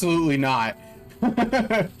 Absolutely not.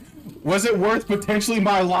 Was it worth potentially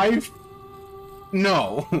my life?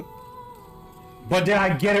 No. But did I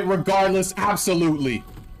get it regardless? Absolutely.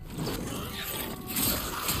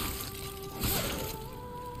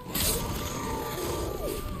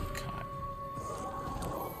 God.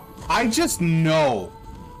 I just know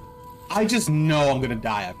I'm gonna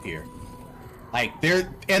die up here. Like,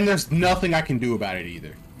 there's nothing I can do about it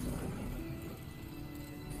either.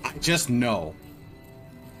 I just know.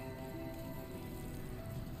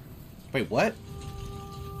 Wait, what?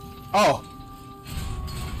 Oh.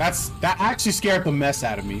 That actually scared the mess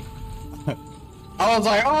out of me. I was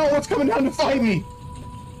like, oh, what's coming down to fight me?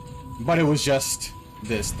 But it was just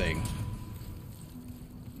this thing.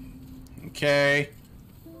 Okay.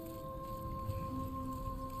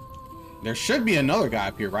 There should be another guy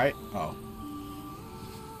up here, right? Oh.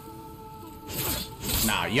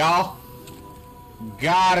 Nah, y'all.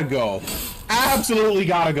 Gotta go. Absolutely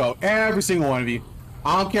gotta go. Every single one of you.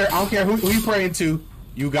 I don't care who you praying to.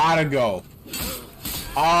 You gotta go.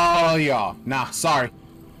 All y'all. Nah, sorry.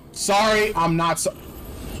 Sorry, I'm not so...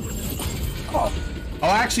 Oh. Oh,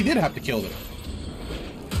 I actually did have to kill them.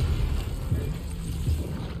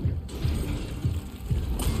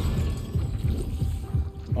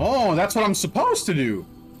 Oh, that's what I'm supposed to do.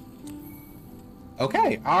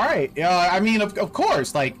 Okay, alright. I mean, of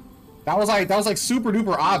course, like, that was like super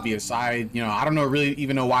duper obvious. I don't know, really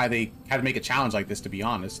even know why they had to make a challenge like this, to be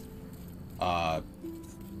honest. Of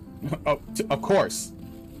course.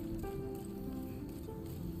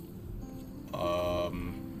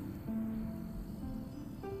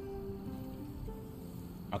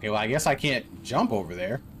 Okay, well, I guess I can't jump over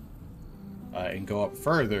there and go up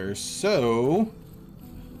further, so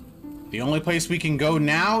the only place we can go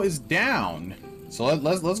now is down. So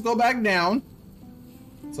let's go back down.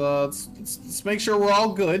 So let's make sure we're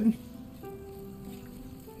all good.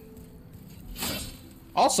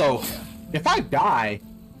 Also, if I die,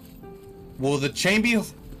 will the chain be...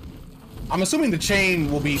 I'm assuming the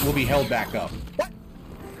chain will be held back up. What?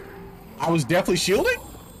 I was definitely shielding?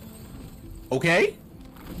 Okay.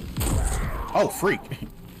 Oh, freak.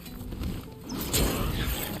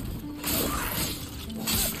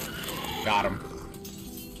 Got him.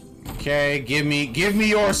 Okay, give me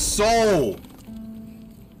your soul.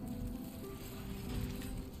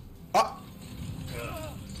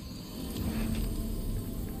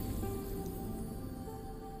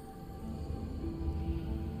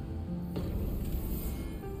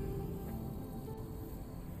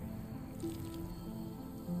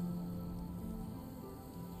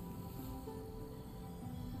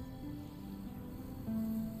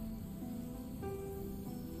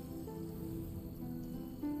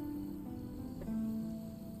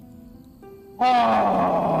 Ah.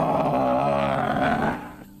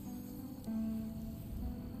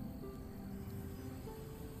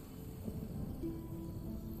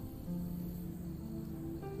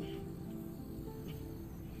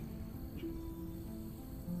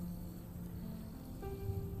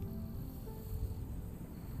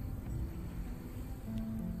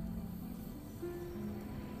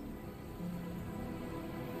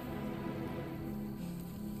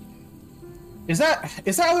 Is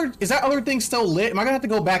that other thing still lit? Am I gonna have to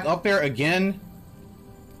go back up there again?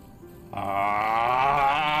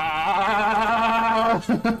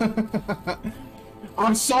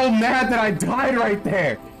 I'm so mad that I died right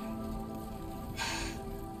there.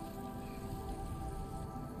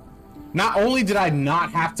 Not only did I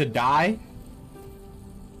not have to die.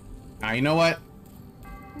 Now, you know what?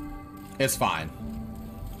 It's fine.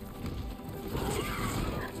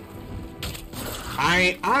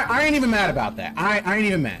 I ain't even mad about that. I ain't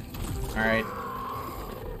even mad. Alright.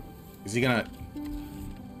 Is he gonna...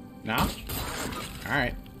 No?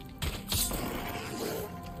 Alright.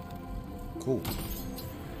 Cool.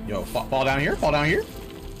 Yo, fall down here. Fall down here.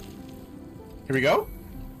 Here we go.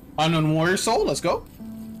 Unknown Warrior Soul. Let's go.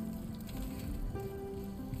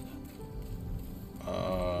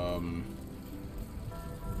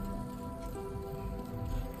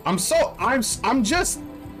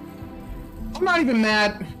 I'm not even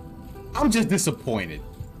mad. I'm just disappointed.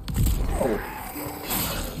 Oh.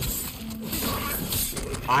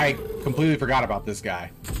 I completely forgot about this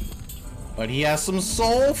guy. But he has some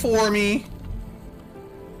soul for me.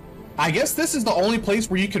 I guess this is the only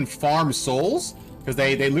place where you can farm souls. Because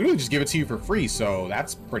they literally just give it to you for free. So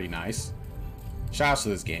that's pretty nice. Shout out to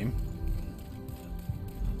this game.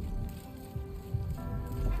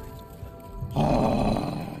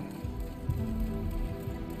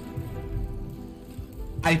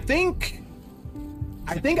 I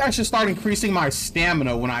think I should start increasing my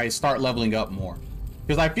stamina when I start leveling up more.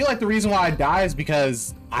 Because I feel like the reason why I die is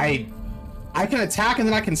because I can attack and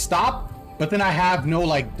then I can stop, but then I have no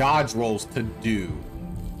like dodge rolls to do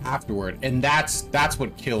afterward, and that's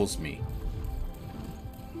what kills me.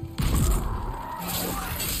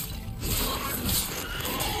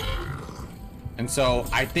 And so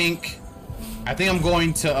I think I'm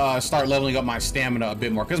going to start leveling up my stamina a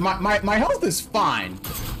bit more, because my health is fine,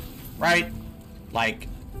 right? Like,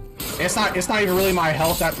 it's not even really my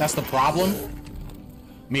health that's the problem,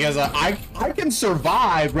 because I can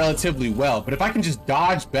survive relatively well, but if I can just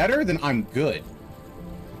dodge better, then I'm good.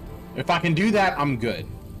 If I can do that, I'm good.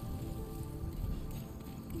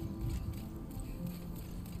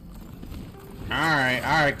 All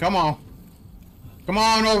right, come on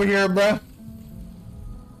over here, bruh.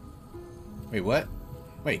 Wait, what?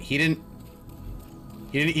 Wait, he didn't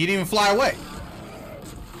even fly away.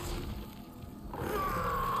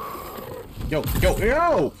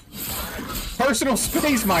 Yo! Personal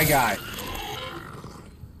space, my guy.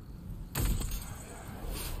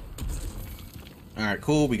 All right,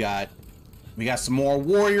 cool. We got some more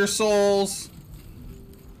warrior souls.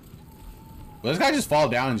 Will this guy just fall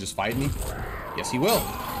down and just fight me? Yes, he will.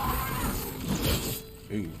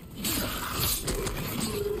 Ooh.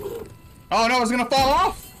 Oh no, it's gonna fall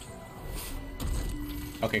off!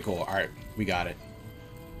 Okay, cool. Alright, we got it.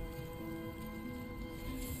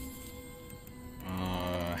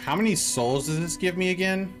 How many souls does this give me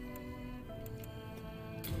again?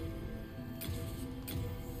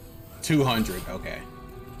 200, okay.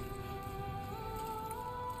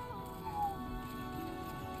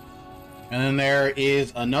 And then there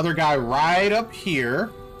is another guy right up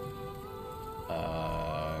here.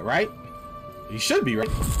 Right? He should be, right?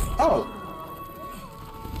 Oh!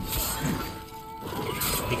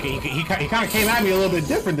 He kind of came at me a little bit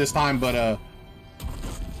different this time, but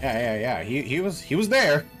yeah. He was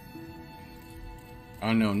there.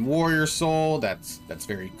 Unknown Warrior Soul. That's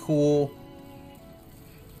very cool.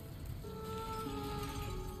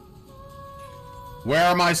 Where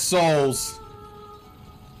are my souls?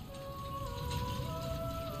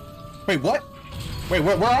 Wait, what? Wait,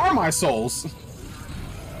 where are my souls?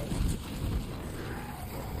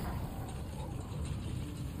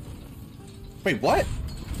 Wait, what?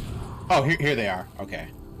 Oh, here they are. Okay.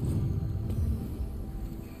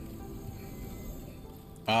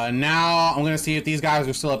 Now I'm gonna see if these guys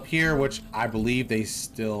are still up here, which I believe they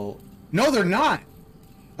still... No, they're not!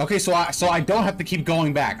 Okay, so I don't have to keep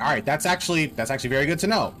going back. Alright, that's actually very good to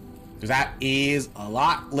know. Because that is a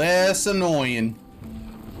lot less annoying.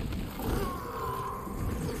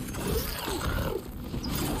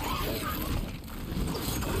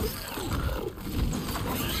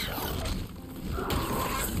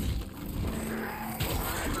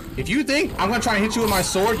 If you think I'm gonna try and hit you with my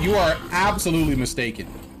sword, you are absolutely mistaken.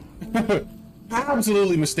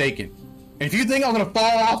 Absolutely mistaken. And if you think I'm gonna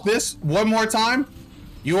fall off this one more time,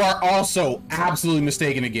 you are also absolutely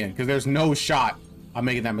mistaken again, because there's no shot I'm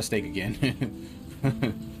making that mistake again.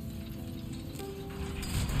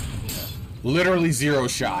 Literally zero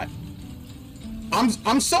shot.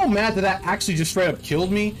 I'm so mad that that actually just straight up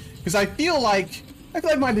killed me, because I feel like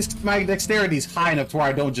my dexterity is high enough to where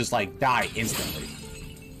I don't just like die instantly.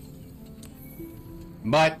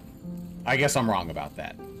 But I guess I'm wrong about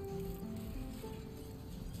that.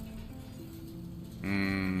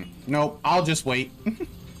 Nope, I'll just wait.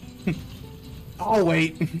 I'll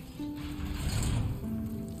wait.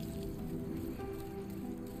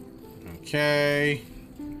 Okay.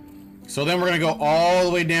 So then we're gonna go all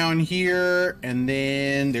the way down here, and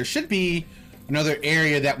then there should be another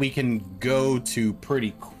area that we can go to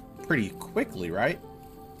pretty quickly, right?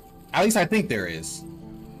 At least I think there is.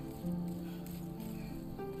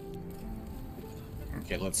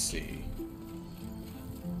 Okay, let's see.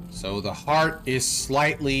 So the heart is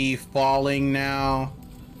slightly falling now.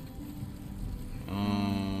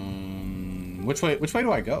 Which way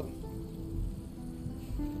do I go?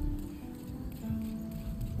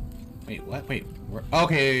 Wait, what? Wait.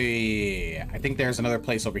 Okay, I think there's another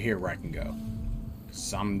place over here where I can go.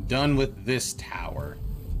 So I'm done with this tower.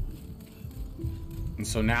 And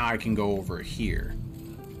so now I can go over here.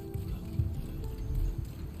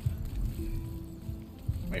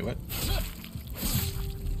 Wait, what?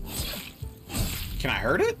 Can I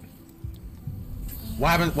hurt it? What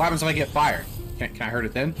happens if I get fired? Can I hurt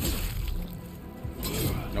it then?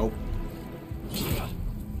 Nope.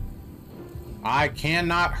 I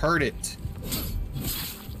cannot hurt it.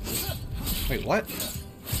 Wait, what?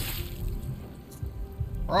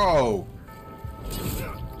 Bro.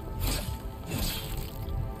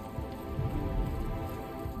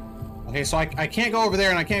 Okay, so I can't go over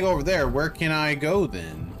there and I can't go over there. Where can I go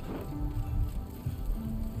then?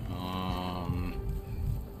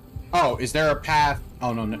 Oh, is there a path?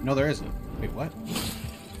 Oh, no, there isn't. Wait, what?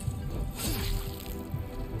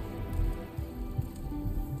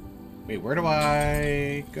 Wait, where do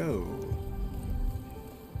I go?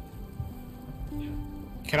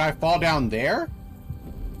 Can I fall down there?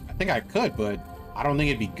 I think I could, but I don't think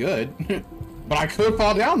it'd be good. But I could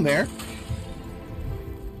fall down there.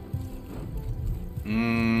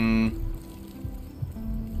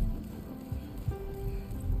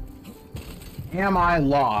 Am I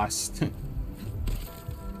lost?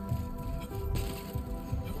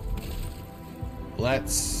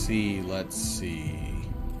 Let's see.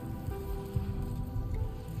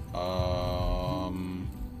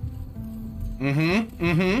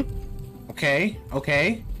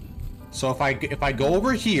 Okay. So if I go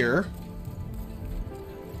over here,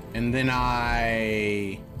 and then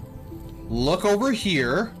I look over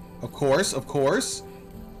here, of course.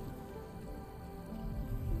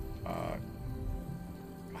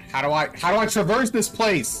 How do I traverse this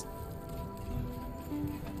place?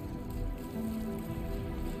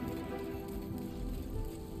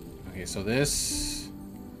 Okay, so this.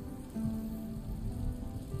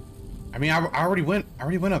 I mean, I already went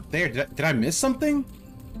up there. Did I miss something?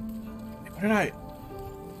 What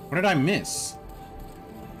did I miss?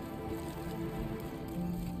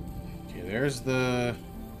 Okay, there's that.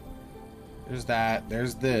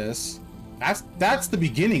 There's this. That's the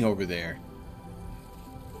beginning over there.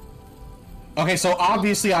 Okay, so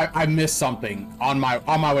obviously I missed something on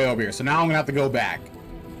my way over here. So now I'm gonna have to go back.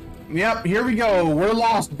 Yep, here we go. We're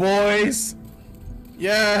lost, boys.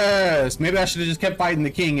 Yes. Maybe I should have just kept fighting the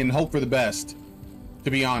king and hope for the best,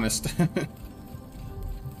 to be honest.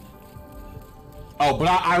 Oh, but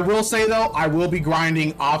I will say though, I will be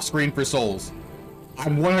grinding off screen for souls.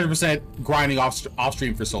 I'm 100% grinding off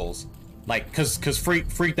stream for souls. Like, cause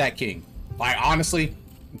freak that king. Like, honestly,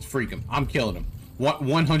 freak him. I'm killing him.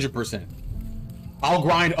 100%. I'll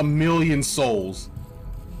grind 1,000,000 souls.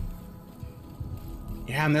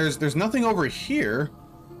 Yeah, and there's nothing over here.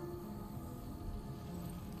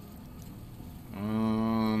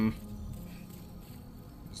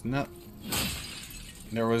 There's not.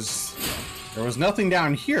 There was nothing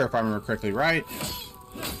down here, if I remember correctly, right?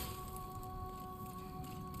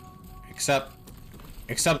 Except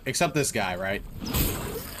this guy, right?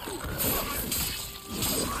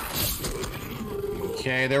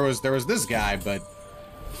 Okay, there was this guy, but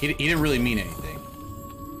he didn't really mean anything.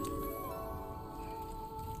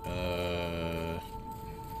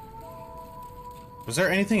 Was there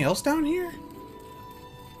anything else down here?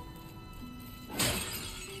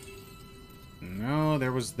 No,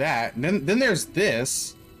 there was that. And then there's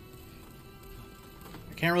this.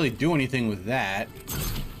 I can't really do anything with that.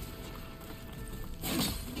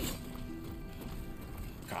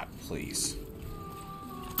 God, please.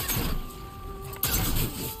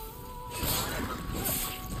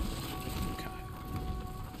 God.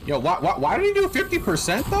 Yo, why did he do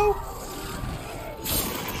 50% though?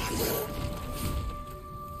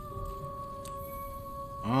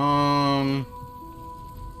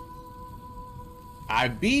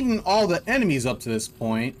 I've beaten all the enemies up to this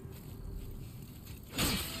point.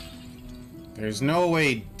 There's no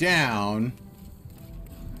way down.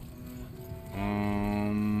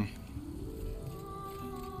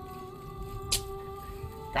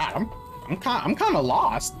 God, I'm kind of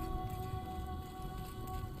lost.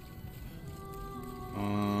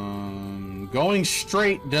 Going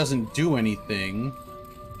straight doesn't do anything.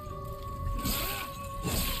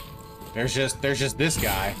 There's just this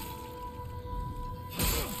guy.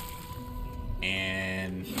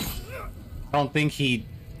 And I don't think it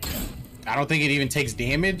even takes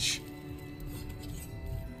damage.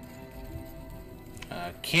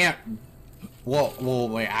 Can't. Well,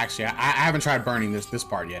 wait. Actually, I haven't tried burning this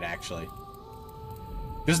part yet. Actually,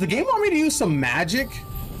 does the game want me to use some magic?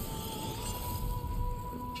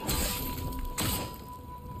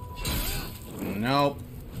 Nope.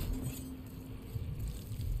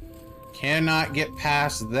 Cannot get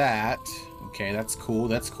past that. Okay, that's cool.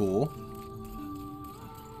 That's cool.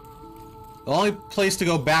 The only place to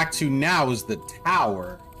go back to now is the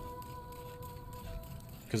tower.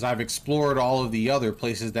 Because I've explored all of the other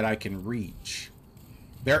places that I can reach.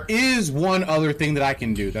 There is one other thing that I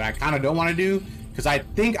can do that I kind of don't want to do. Because I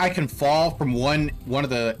think I can fall from one of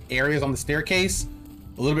the areas on the staircase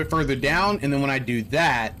a little bit further down. And then when I do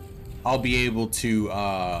that, I'll be able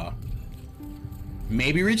to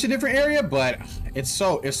maybe reach a different area. But it's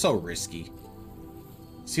so risky.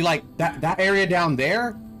 See, like that area down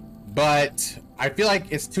there. But I feel like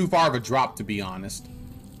it's too far of a drop, to be honest.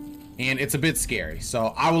 And it's a bit scary.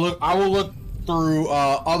 So I will look through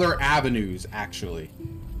other avenues, actually.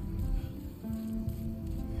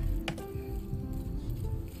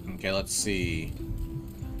 Okay, let's see.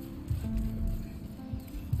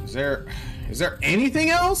 Is there anything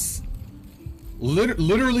else?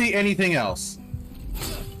 Literally anything else?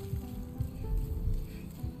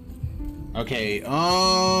 Okay,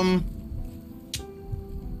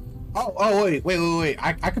 Oh, wait.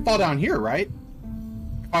 I can fall down here, right?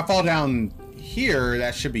 If I fall down here,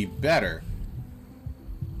 that should be better.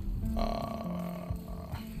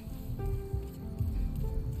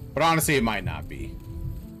 But honestly, it might not be.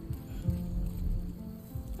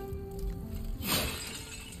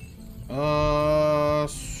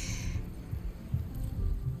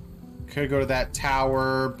 Could go to that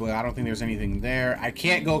tower, but I don't think there's anything there. I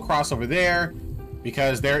can't go across over there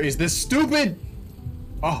because there is this stupid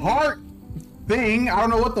heart thing. I don't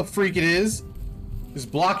know what the freak it is. It's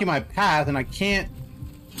blocking my path, and I can't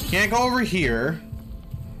go over here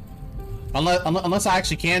unless I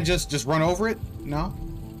actually can just run over it. No.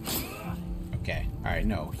 Okay. All right.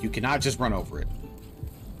 No, you cannot just run over it.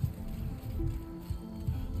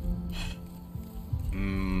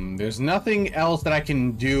 There's nothing else that I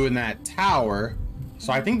can do in that tower,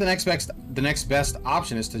 so I think the next best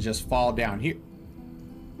option is to just fall down here.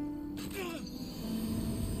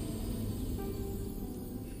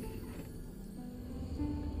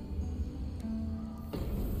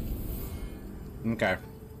 Okay.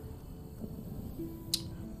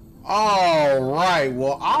 All right.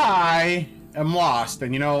 Well, I am lost,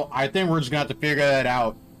 and I think we're just gonna have to figure that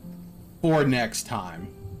out for next time.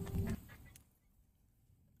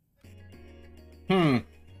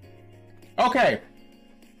 Okay.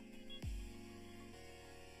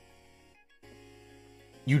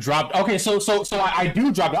 You dropped. Okay, so I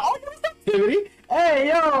do drop it. Oh, activity. Hey,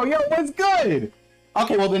 yo, what's good?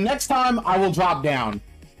 Okay, well, the next time I will drop down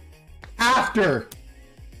after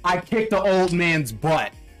I kick the old man's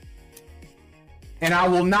butt, and I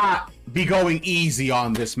will not be going easy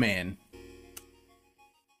on this man.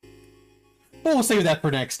 but we'll save that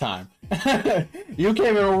for next time. You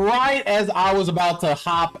came in right as I was about to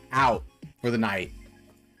hop out for the night.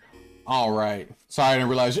 All right. Sorry, I didn't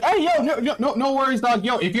realize. Hey, yo, no worries, dog.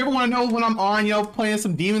 Yo, if you ever want to know when I'm on, yo, playing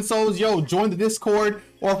some Demon Souls, yo, join the Discord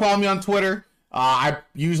or follow me on Twitter. I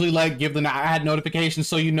usually give the add notifications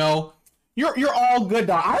so you know. You're all good,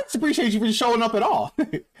 dog. I just appreciate you for showing up at all.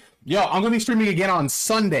 Yo, I'm gonna be streaming again on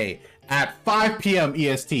Sunday at 5 p.m.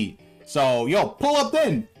 EST. So, yo, pull up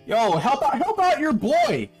then. Yo, help out your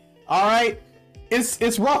boy. All right,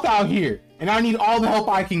 it's rough out here, and I need all the help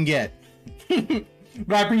I can get.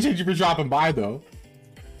 But I appreciate you for dropping by, though.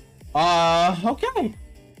 Okay.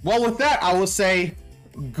 Well, with that, I will say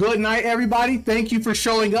good night, everybody. Thank you for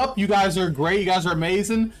showing up. You guys are great. You guys are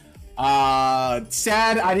amazing.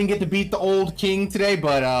 Sad I didn't get to beat the old king today,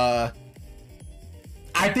 but I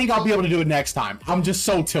think I'll be able to do it next time. I'm just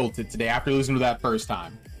so tilted today after losing to that first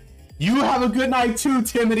time. You have a good night too,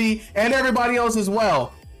 Timothy, and everybody else as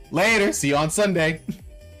well. Later. See you on Sunday.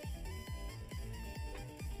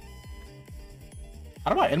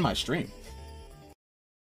 How do I end my stream?